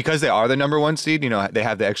because they are the number 1 seed, they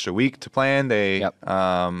have the extra week to plan. They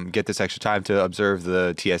get this extra time to observe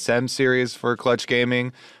the TSM series for Clutch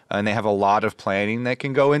Gaming, and they have a lot of planning that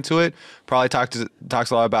can go into it. Probably talks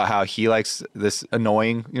a lot about how he likes this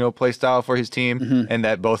annoying, play style for his team, and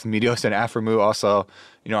that both Meteos and Aphromoo also,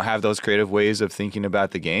 have those creative ways of thinking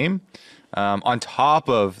about the game. On top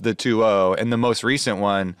of the 2-0 and the most recent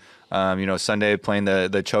one, Sunday playing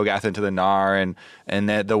the Cho'Gath into the Gnar,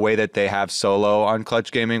 and the way that they have Solo on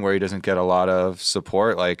Clutch Gaming where he doesn't get a lot of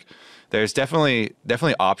support. Like, there's definitely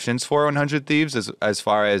options for 100 Thieves as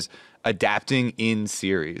far as adapting in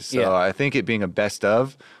series. So I think it being a best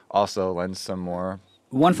of also lends some more.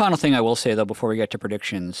 One final thing I will say, though, before we get to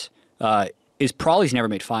predictions, is Prawley's never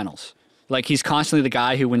made finals. Like, he's constantly the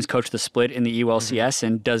guy who wins Coach of the Split in the EULCS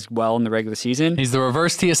and does well in the regular season. He's the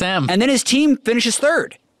reverse TSM. And then his team finishes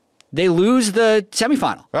third. They lose the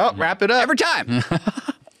semifinal. Well, wrap it up. Every time.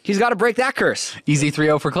 He's got to break that curse. Easy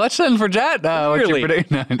 3-0 for Clutch then for Jet. What's your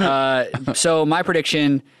prediction? So my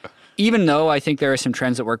prediction, even though I think there are some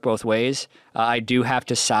trends that work both ways, I do have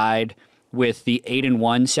to side with the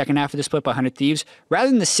 8-1 second half of the split by 100 Thieves rather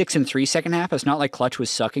than the 6-3 second half. It's not like Clutch was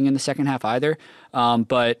sucking in the second half either.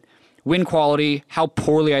 But win quality, how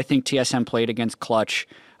poorly I think TSM played against Clutch,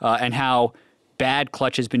 and how bad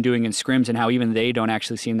Clutch has been doing in scrims, and how even they don't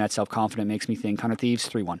actually seem that self-confident makes me think 100 Thieves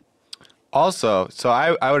 3-1. Also, so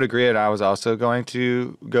I would agree, and I was also going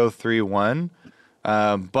to go 3-1.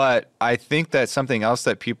 But I think that something else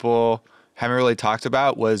that people haven't really talked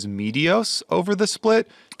about was Meteos over the split,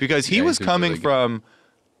 because he was coming from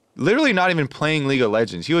literally not even playing League of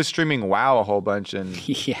Legends. He was streaming WoW a whole bunch and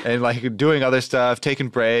and like doing other stuff, taking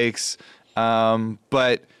breaks.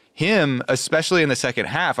 But him, especially in the second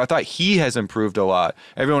half, I thought he has improved a lot.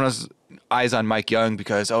 Everyone was eyes on Mike Young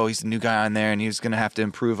because, he's the new guy on there and he's going to have to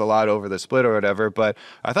improve a lot over the split or whatever. But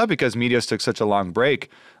I thought because Meteos took such a long break,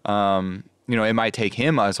 it might take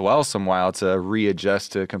him as well some while to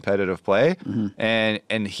readjust to competitive play.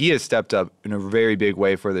 And he has stepped up in a very big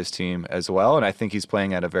way for this team as well. And I think he's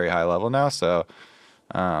playing at a very high level now. So,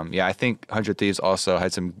 I think 100 Thieves also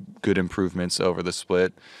had some good improvements over the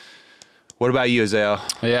split. What about you, Azael?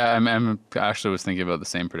 Yeah, I'm actually was thinking about the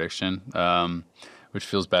same prediction, which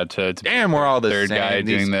feels bad to damn, we're all the third same. guy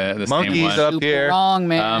doing the monkeys same one. up Super here. wrong,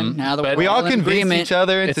 man. Now that We all in convince agreement. each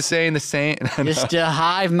other into saying the same. Just a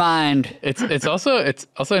hive mind. It's also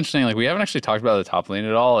interesting. Like, we haven't actually talked about the top lane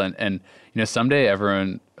at all, and someday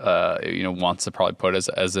everyone wants to probably put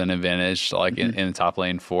as an advantage like in the top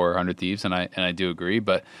lane for 100 Thieves, and I do agree.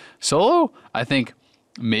 But Solo, I think,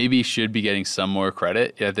 maybe should be getting some more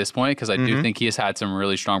credit at this point, because I do think he has had some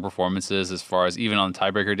really strong performances as far as even on the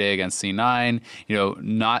tiebreaker day against C9.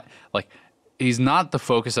 Not like he's not the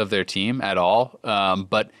focus of their team at all,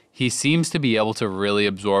 but he seems to be able to really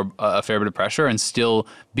absorb a fair bit of pressure and still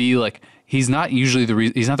be like. He's not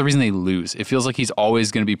usually he's not the reason they lose. It feels like he's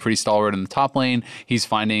always going to be pretty stalwart in the top lane. He's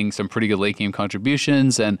finding some pretty good late game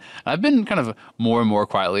contributions, and I've been kind of more and more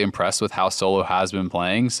quietly impressed with how Solo has been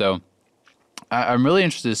playing. So I'm really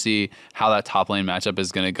interested to see how that top lane matchup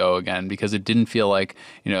is going to go again, because it didn't feel like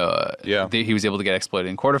he was able to get exploited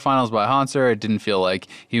in quarterfinals by Hanser. It didn't feel like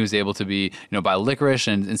he was able to be by Licorice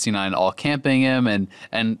and C9 all camping him,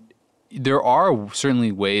 and there are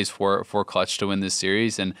certainly ways for Clutch to win this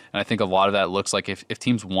series, and I think a lot of that looks like if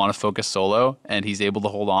teams want to focus Solo and he's able to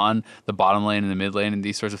hold on, the bottom lane and the mid lane and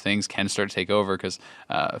these sorts of things can start to take over, because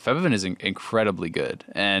Febiven is incredibly good,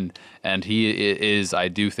 and he is, I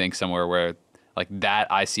do think, somewhere where like that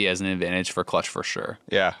I see as an advantage for Clutch for sure.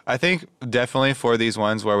 Yeah, I think definitely for these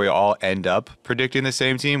ones where we all end up predicting the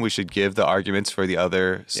same team, we should give the arguments for the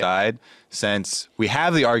other side, since we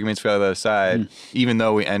have the arguments for the other side, even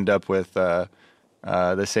though we end up with the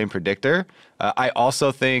same predictor. I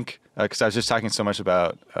also think, because I was just talking so much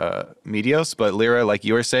about Meteos, but Lyra, like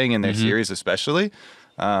you were saying in their series especially,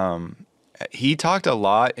 he talked a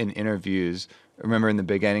lot in interviews, remember in the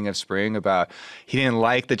beginning of spring, about he didn't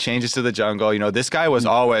like the changes to the jungle. This guy was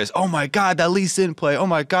always, oh my God, that Lee Sin play. Oh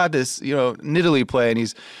my God, this, Nidalee play. And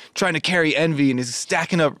he's trying to carry Envy and he's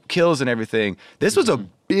stacking up kills and everything. This was a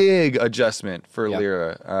big adjustment for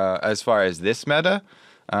Lyra as far as this meta.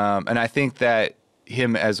 And I think that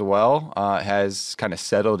him as well has kind of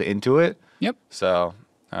settled into it. Yep. So,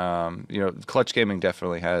 Clutch Gaming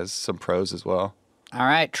definitely has some pros as well. All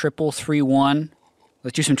right, 333-1.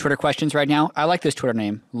 Let's do some Twitter questions right now. I like this Twitter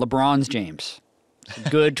name, LeBron's James.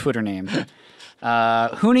 Good Twitter name.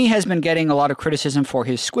 Huni has been getting a lot of criticism for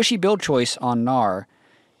his squishy build choice on Gnar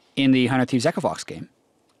in the 100 Thieves Echofox game.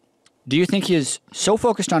 Do you think he is so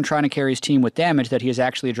focused on trying to carry his team with damage that he is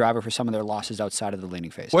actually a driver for some of their losses outside of the laning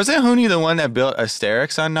phase? Wasn't Huni the one that built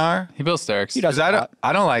Asterix on Gnar? He built Asterix. He does. I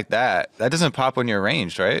don't like that. That doesn't pop when you're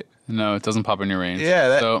ranged, right? No, it doesn't pop in your range.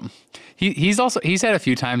 Yeah. So he's had a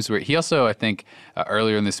few times where he also, I think,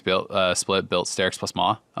 earlier in this split built Sterix plus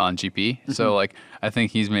Maw on GP. So like I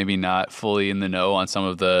think he's maybe not fully in the know on some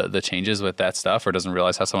of the changes with that stuff, or doesn't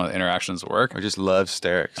realize how some of the interactions work. Or just loves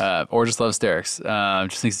Sterix. Or just loves Sterix.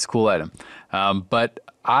 Just thinks it's a cool item. But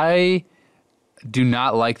I do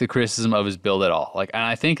not like the criticism of his build at all. Like, and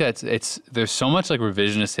I think there's so much like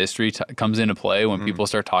revisionist history comes into play when people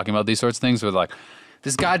start talking about these sorts of things with like,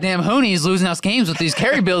 this goddamn Huni is losing us games with these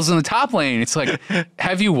carry builds in the top lane. It's like,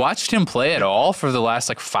 have you watched him play at all for the last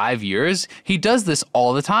like 5 years? He does this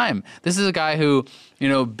all the time. This is a guy who, you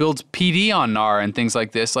know, builds PD on Gnar and things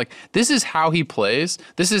like this. Like, this is how he plays.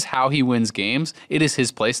 This is how he wins games. It is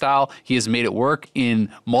his play style. He has made it work in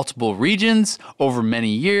multiple regions over many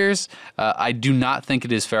years. I do not think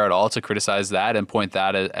it is fair at all to criticize that and point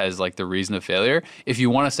that as like the reason of failure. If you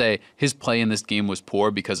want to say his play in this game was poor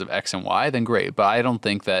because of X and Y, then great. But I don't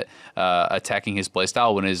think that attacking his play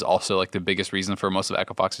style when it is also like the biggest reason for most of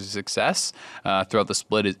Echo Fox's success throughout the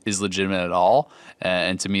split is legitimate at all.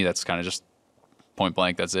 And to me, that's kind of just point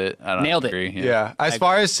blank. That's it. I don't Nailed agree. it. Yeah. As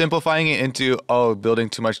far as simplifying it into building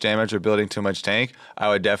too much damage or building too much tank, I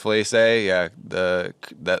would definitely say that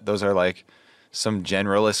those are like some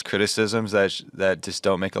generalist criticisms that just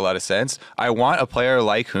don't make a lot of sense. I want a player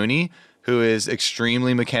like Huni who is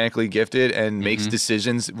extremely mechanically gifted and makes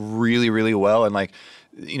decisions really, really well and like,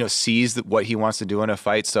 you know, sees what he wants to do in a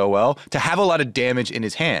fight so well to have a lot of damage in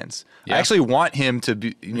his hands. Yeah. I actually want him to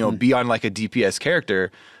be, you know, be on like a DPS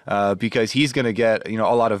character because he's going to get, you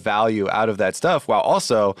know, a lot of value out of that stuff while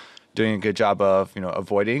also doing a good job of, you know,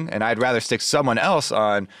 avoiding. And I'd rather stick someone else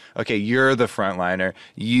on, okay, you're the frontliner,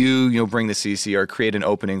 you bring the CC or create an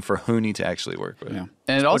opening for Huni to actually work with. Yeah.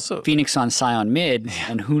 And also Phoenix on Sion mid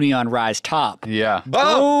and Huni on Ryze top. Yeah.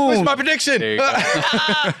 Oh, what's my prediction? There you go.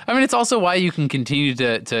 I mean, it's also why you can continue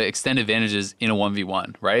to extend advantages in a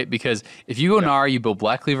 1v1, right? Because if you go Gnar, you build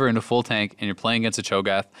Black Cleaver into full tank, and you're playing against a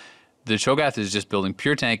Cho'Gath, the Cho'Gath is just building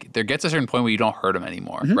pure tank. There gets a certain point where you don't hurt him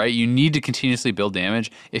anymore, right? You need to continuously build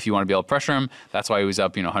damage if you want to be able to pressure him. That's why he was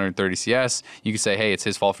up, 130 CS. You could say, hey, it's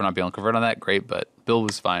his fault for not being able to convert on that. Great, but Bill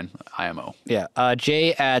was fine. IMO. Yeah.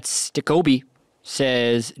 Jay at Stickobi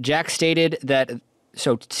says, Jack stated that,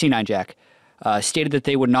 so C9 Jack, stated that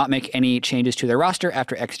they would not make any changes to their roster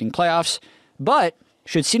after exiting playoffs, but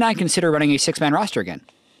should C9 consider running a 6-man roster again,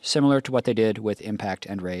 similar to what they did with Impact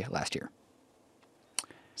and Ray last year?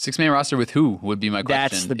 6-man roster with who would be my question.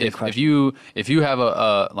 That's the big question. If you have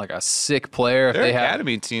a sick player, if Their they have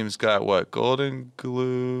academy team's got what? Golden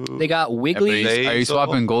Glue. They got Wiggly. Are you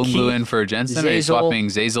swapping Golden Glue in for Jensen? Or are you swapping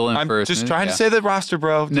Zeyzal in for? I'm just trying to say the roster,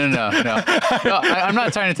 bro. No. I'm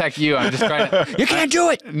not trying to attack you. I'm just trying to. You can't do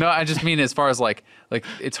it. No, I just mean as far as like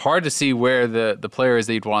it's hard to see where the player is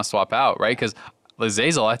that you'd want to swap out, right? Because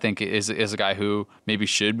Zeyzal, I think, is a guy who maybe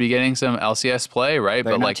should be getting some LCS play, right?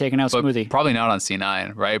 But not taking out Smoothie. Probably not on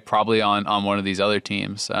C9, right? Probably on one of these other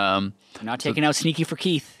teams. Not taking out Sneaky for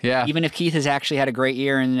Keith. Yeah. Even if Keith has actually had a great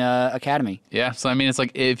year in Academy. Yeah. So I mean, it's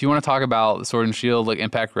like if you want to talk about Sword and Shield, like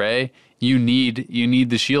Impact Ray, you need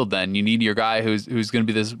the shield. Then you need your guy who's going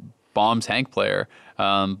to be this bomb tank player.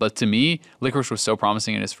 But to me, Licorice was so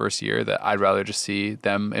promising in his first year that I'd rather just see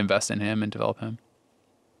them invest in him and develop him.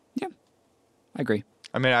 Yeah. I agree.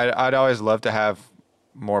 I mean, I'd always love to have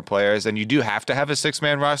more players, and you do have to have a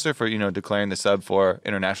 6-man roster for declaring the sub for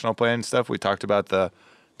international play and stuff. We talked about the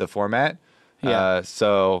format. Yeah.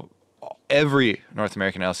 So every North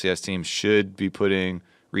American LCS team should be putting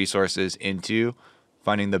resources into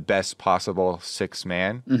finding the best possible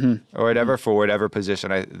 6-man or whatever for whatever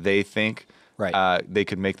position they think they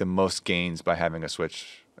could make the most gains by having a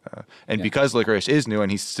switch. Because Licorice is new and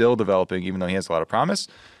he's still developing, even though he has a lot of promise.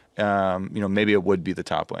 Maybe it would be the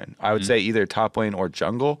top lane. I would say either top lane or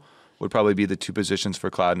jungle would probably be the two positions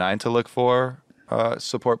for Cloud9 to look for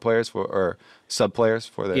support players or sub players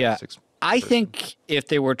for their 6. I think if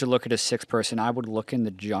they were to look at a 6-person, I would look in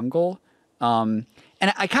the jungle. And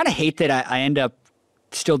I kind of hate that I end up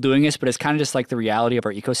still doing this, but it's kind of just like the reality of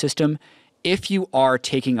our ecosystem. If you are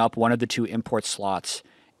taking up one of the 2 import slots,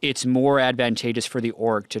 it's more advantageous for the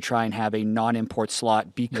org to try and have a non-import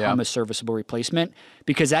slot become a serviceable replacement,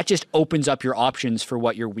 because that just opens up your options for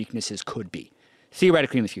what your weaknesses could be,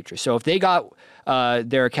 theoretically in the future. So if they got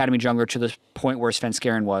their Academy jungler to the point where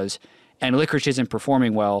Svenskeren was, and Licorice isn't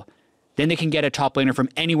performing well, then they can get a top laner from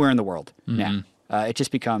anywhere in the world now. It just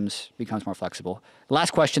becomes more flexible.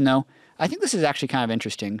 Last question, though. I think this is actually kind of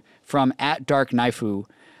interesting. From @DarkKnifu,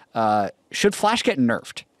 should Flash get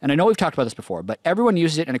nerfed? And I know we've talked about this before, but everyone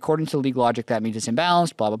uses it, and according to league logic, that means it's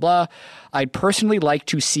imbalanced, blah, blah, blah. I'd personally like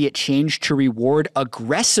to see it changed to reward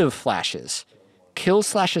aggressive flashes,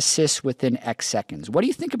 kills/assists within X seconds. What do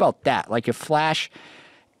you think about that? Like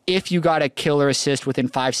if you got a kill or assist within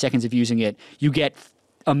 5 seconds of using it, you get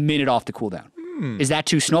a minute off the cooldown. Is that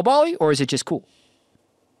too snowbally, or is it just cool?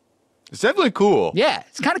 It's definitely cool. Yeah,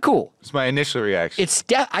 it's kind of cool. It's my initial reaction.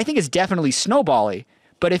 I think it's definitely snowbally.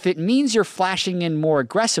 But if it means you're flashing in more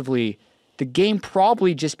aggressively, the game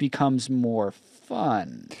probably just becomes more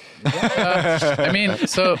fun. I mean,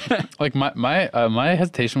 so like my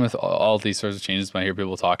hesitation with all these sorts of changes when I hear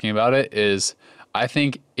people talking about it is I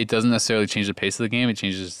think it doesn't necessarily change the pace of the game. It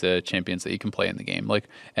changes the champions that you can play in the game.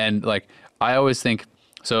 I always think,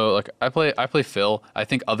 so like I play Phil. I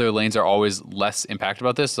think other lanes are always less impacted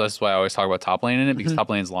about this. So that's why I always talk about top lane in it, because top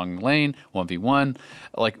lane is long lane, 1v1.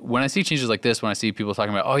 Like when I see changes like this, when I see people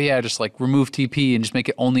talking about, oh yeah, just like remove TP and just make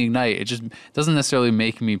it only ignite, it just doesn't necessarily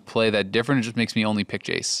make me play that different. It just makes me only pick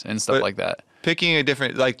Jace and stuff like that. Picking a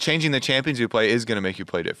different, like changing the champions you play is going to make you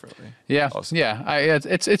play differently. Yeah, also.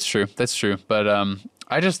 It's true. That's true. But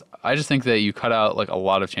I just think that you cut out like a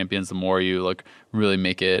lot of champions the more you like really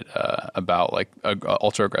make it about like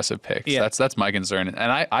ultra aggressive picks. Yeah. That's my concern.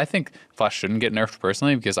 And I think Flash shouldn't get nerfed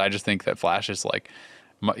personally, because I just think that Flash is like,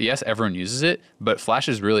 yes, everyone uses it, but Flash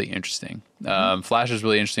is really interesting. Flash is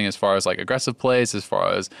really interesting as far as like aggressive plays, as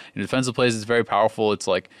far as defensive plays. It's very powerful.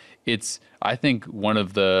 It's I think one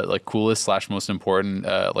of the like coolest / most important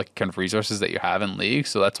like kind of resources that you have in League.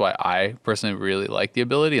 So that's why I personally really like the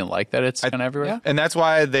ability and like that it's kind of everywhere. Yeah. And that's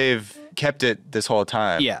why they've kept it this whole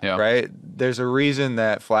time. Yeah. Right? There's a reason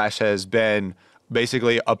that Flash has been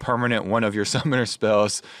basically a permanent one of your summoner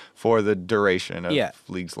spells for the duration of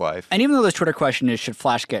League's life. And even though the Twitter question is, should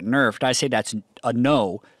Flash get nerfed? I say that's a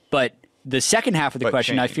no. But the second half of the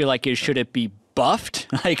question, I feel like, is, should it be buffed?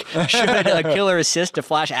 Like, should a killer assist to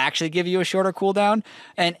Flash actually give you a shorter cooldown?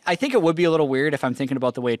 And I think it would be a little weird if I'm thinking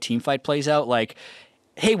about the way a team fight plays out. Like,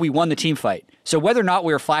 hey, we won the team fight. So whether or not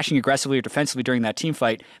we were flashing aggressively or defensively during that team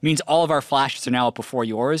fight means all of our flashes are now up before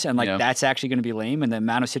yours, and that's actually going to be lame. And the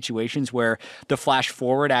amount of situations where the flash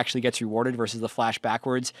forward actually gets rewarded versus the flash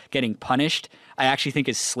backwards getting punished, I actually think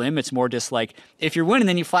is slim. It's more just like, if you're winning,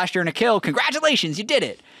 then you flash during a kill. Congratulations, you did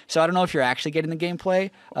it. So I don't know if you're actually getting the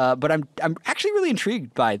gameplay, but I'm actually really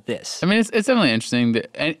intrigued by this. I mean, it's definitely interesting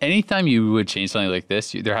that anytime you would change something like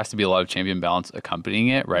this, there has to be a lot of champion balance accompanying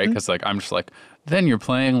it, right? Because like I'm just like, then you're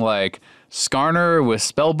playing like Skarner with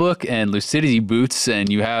Spellbook and Lucidity Boots, and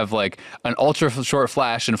you have like an ultra short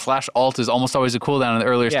flash, and flash ult is almost always a cooldown in the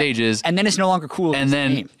earlier stages. And then it's no longer cool. And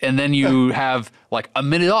then you have like a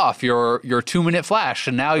minute off your 2-minute flash,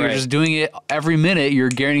 and now you're just doing it every minute. You're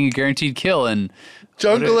getting a guaranteed kill. And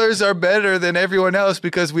junglers are better than everyone else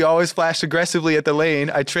because we always flash aggressively at the lane.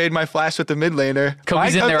 I trade my flash with the mid laner.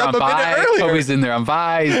 Kobe's in there on Vi. Kobe's in there on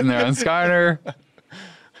Vi. He's in there on Skarner.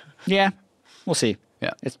 Yeah, we'll see.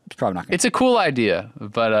 Yeah, it's probably not going to. It's a cool idea,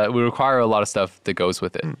 but it would require a lot of stuff that goes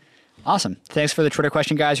with it. Awesome. Thanks for the Twitter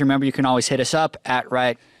question, guys. Remember, you can always hit us up at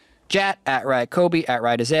RiotJat, at RiotKobe, at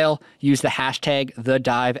RiotAzael. Use the hashtag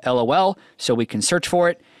 #TheDiveLOL so we can search for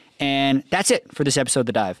it. And that's it for this episode of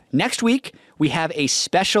The Dive. Next week, we have a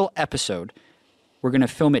special episode. We're going to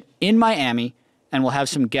film it in Miami, and we'll have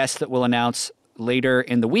some guests that we'll announce later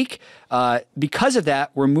in the week. Because of that,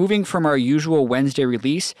 we're moving from our usual Wednesday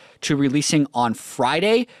release to releasing on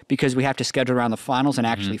Friday, because we have to schedule around the finals and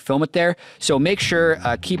actually film it there. So make sure,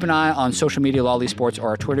 keep an eye on social media, Lolly Sports, or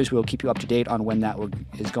our Twitters. We'll keep you up to date on when that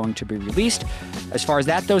is going to be released. As far as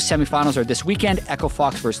that, those semifinals are this weekend: Echo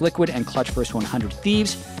Fox versus Liquid and Clutch versus 100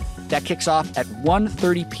 Thieves. That kicks off at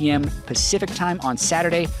 1:30 p.m. Pacific time on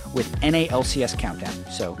Saturday with NALCS Countdown.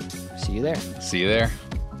 So see you there. See you there.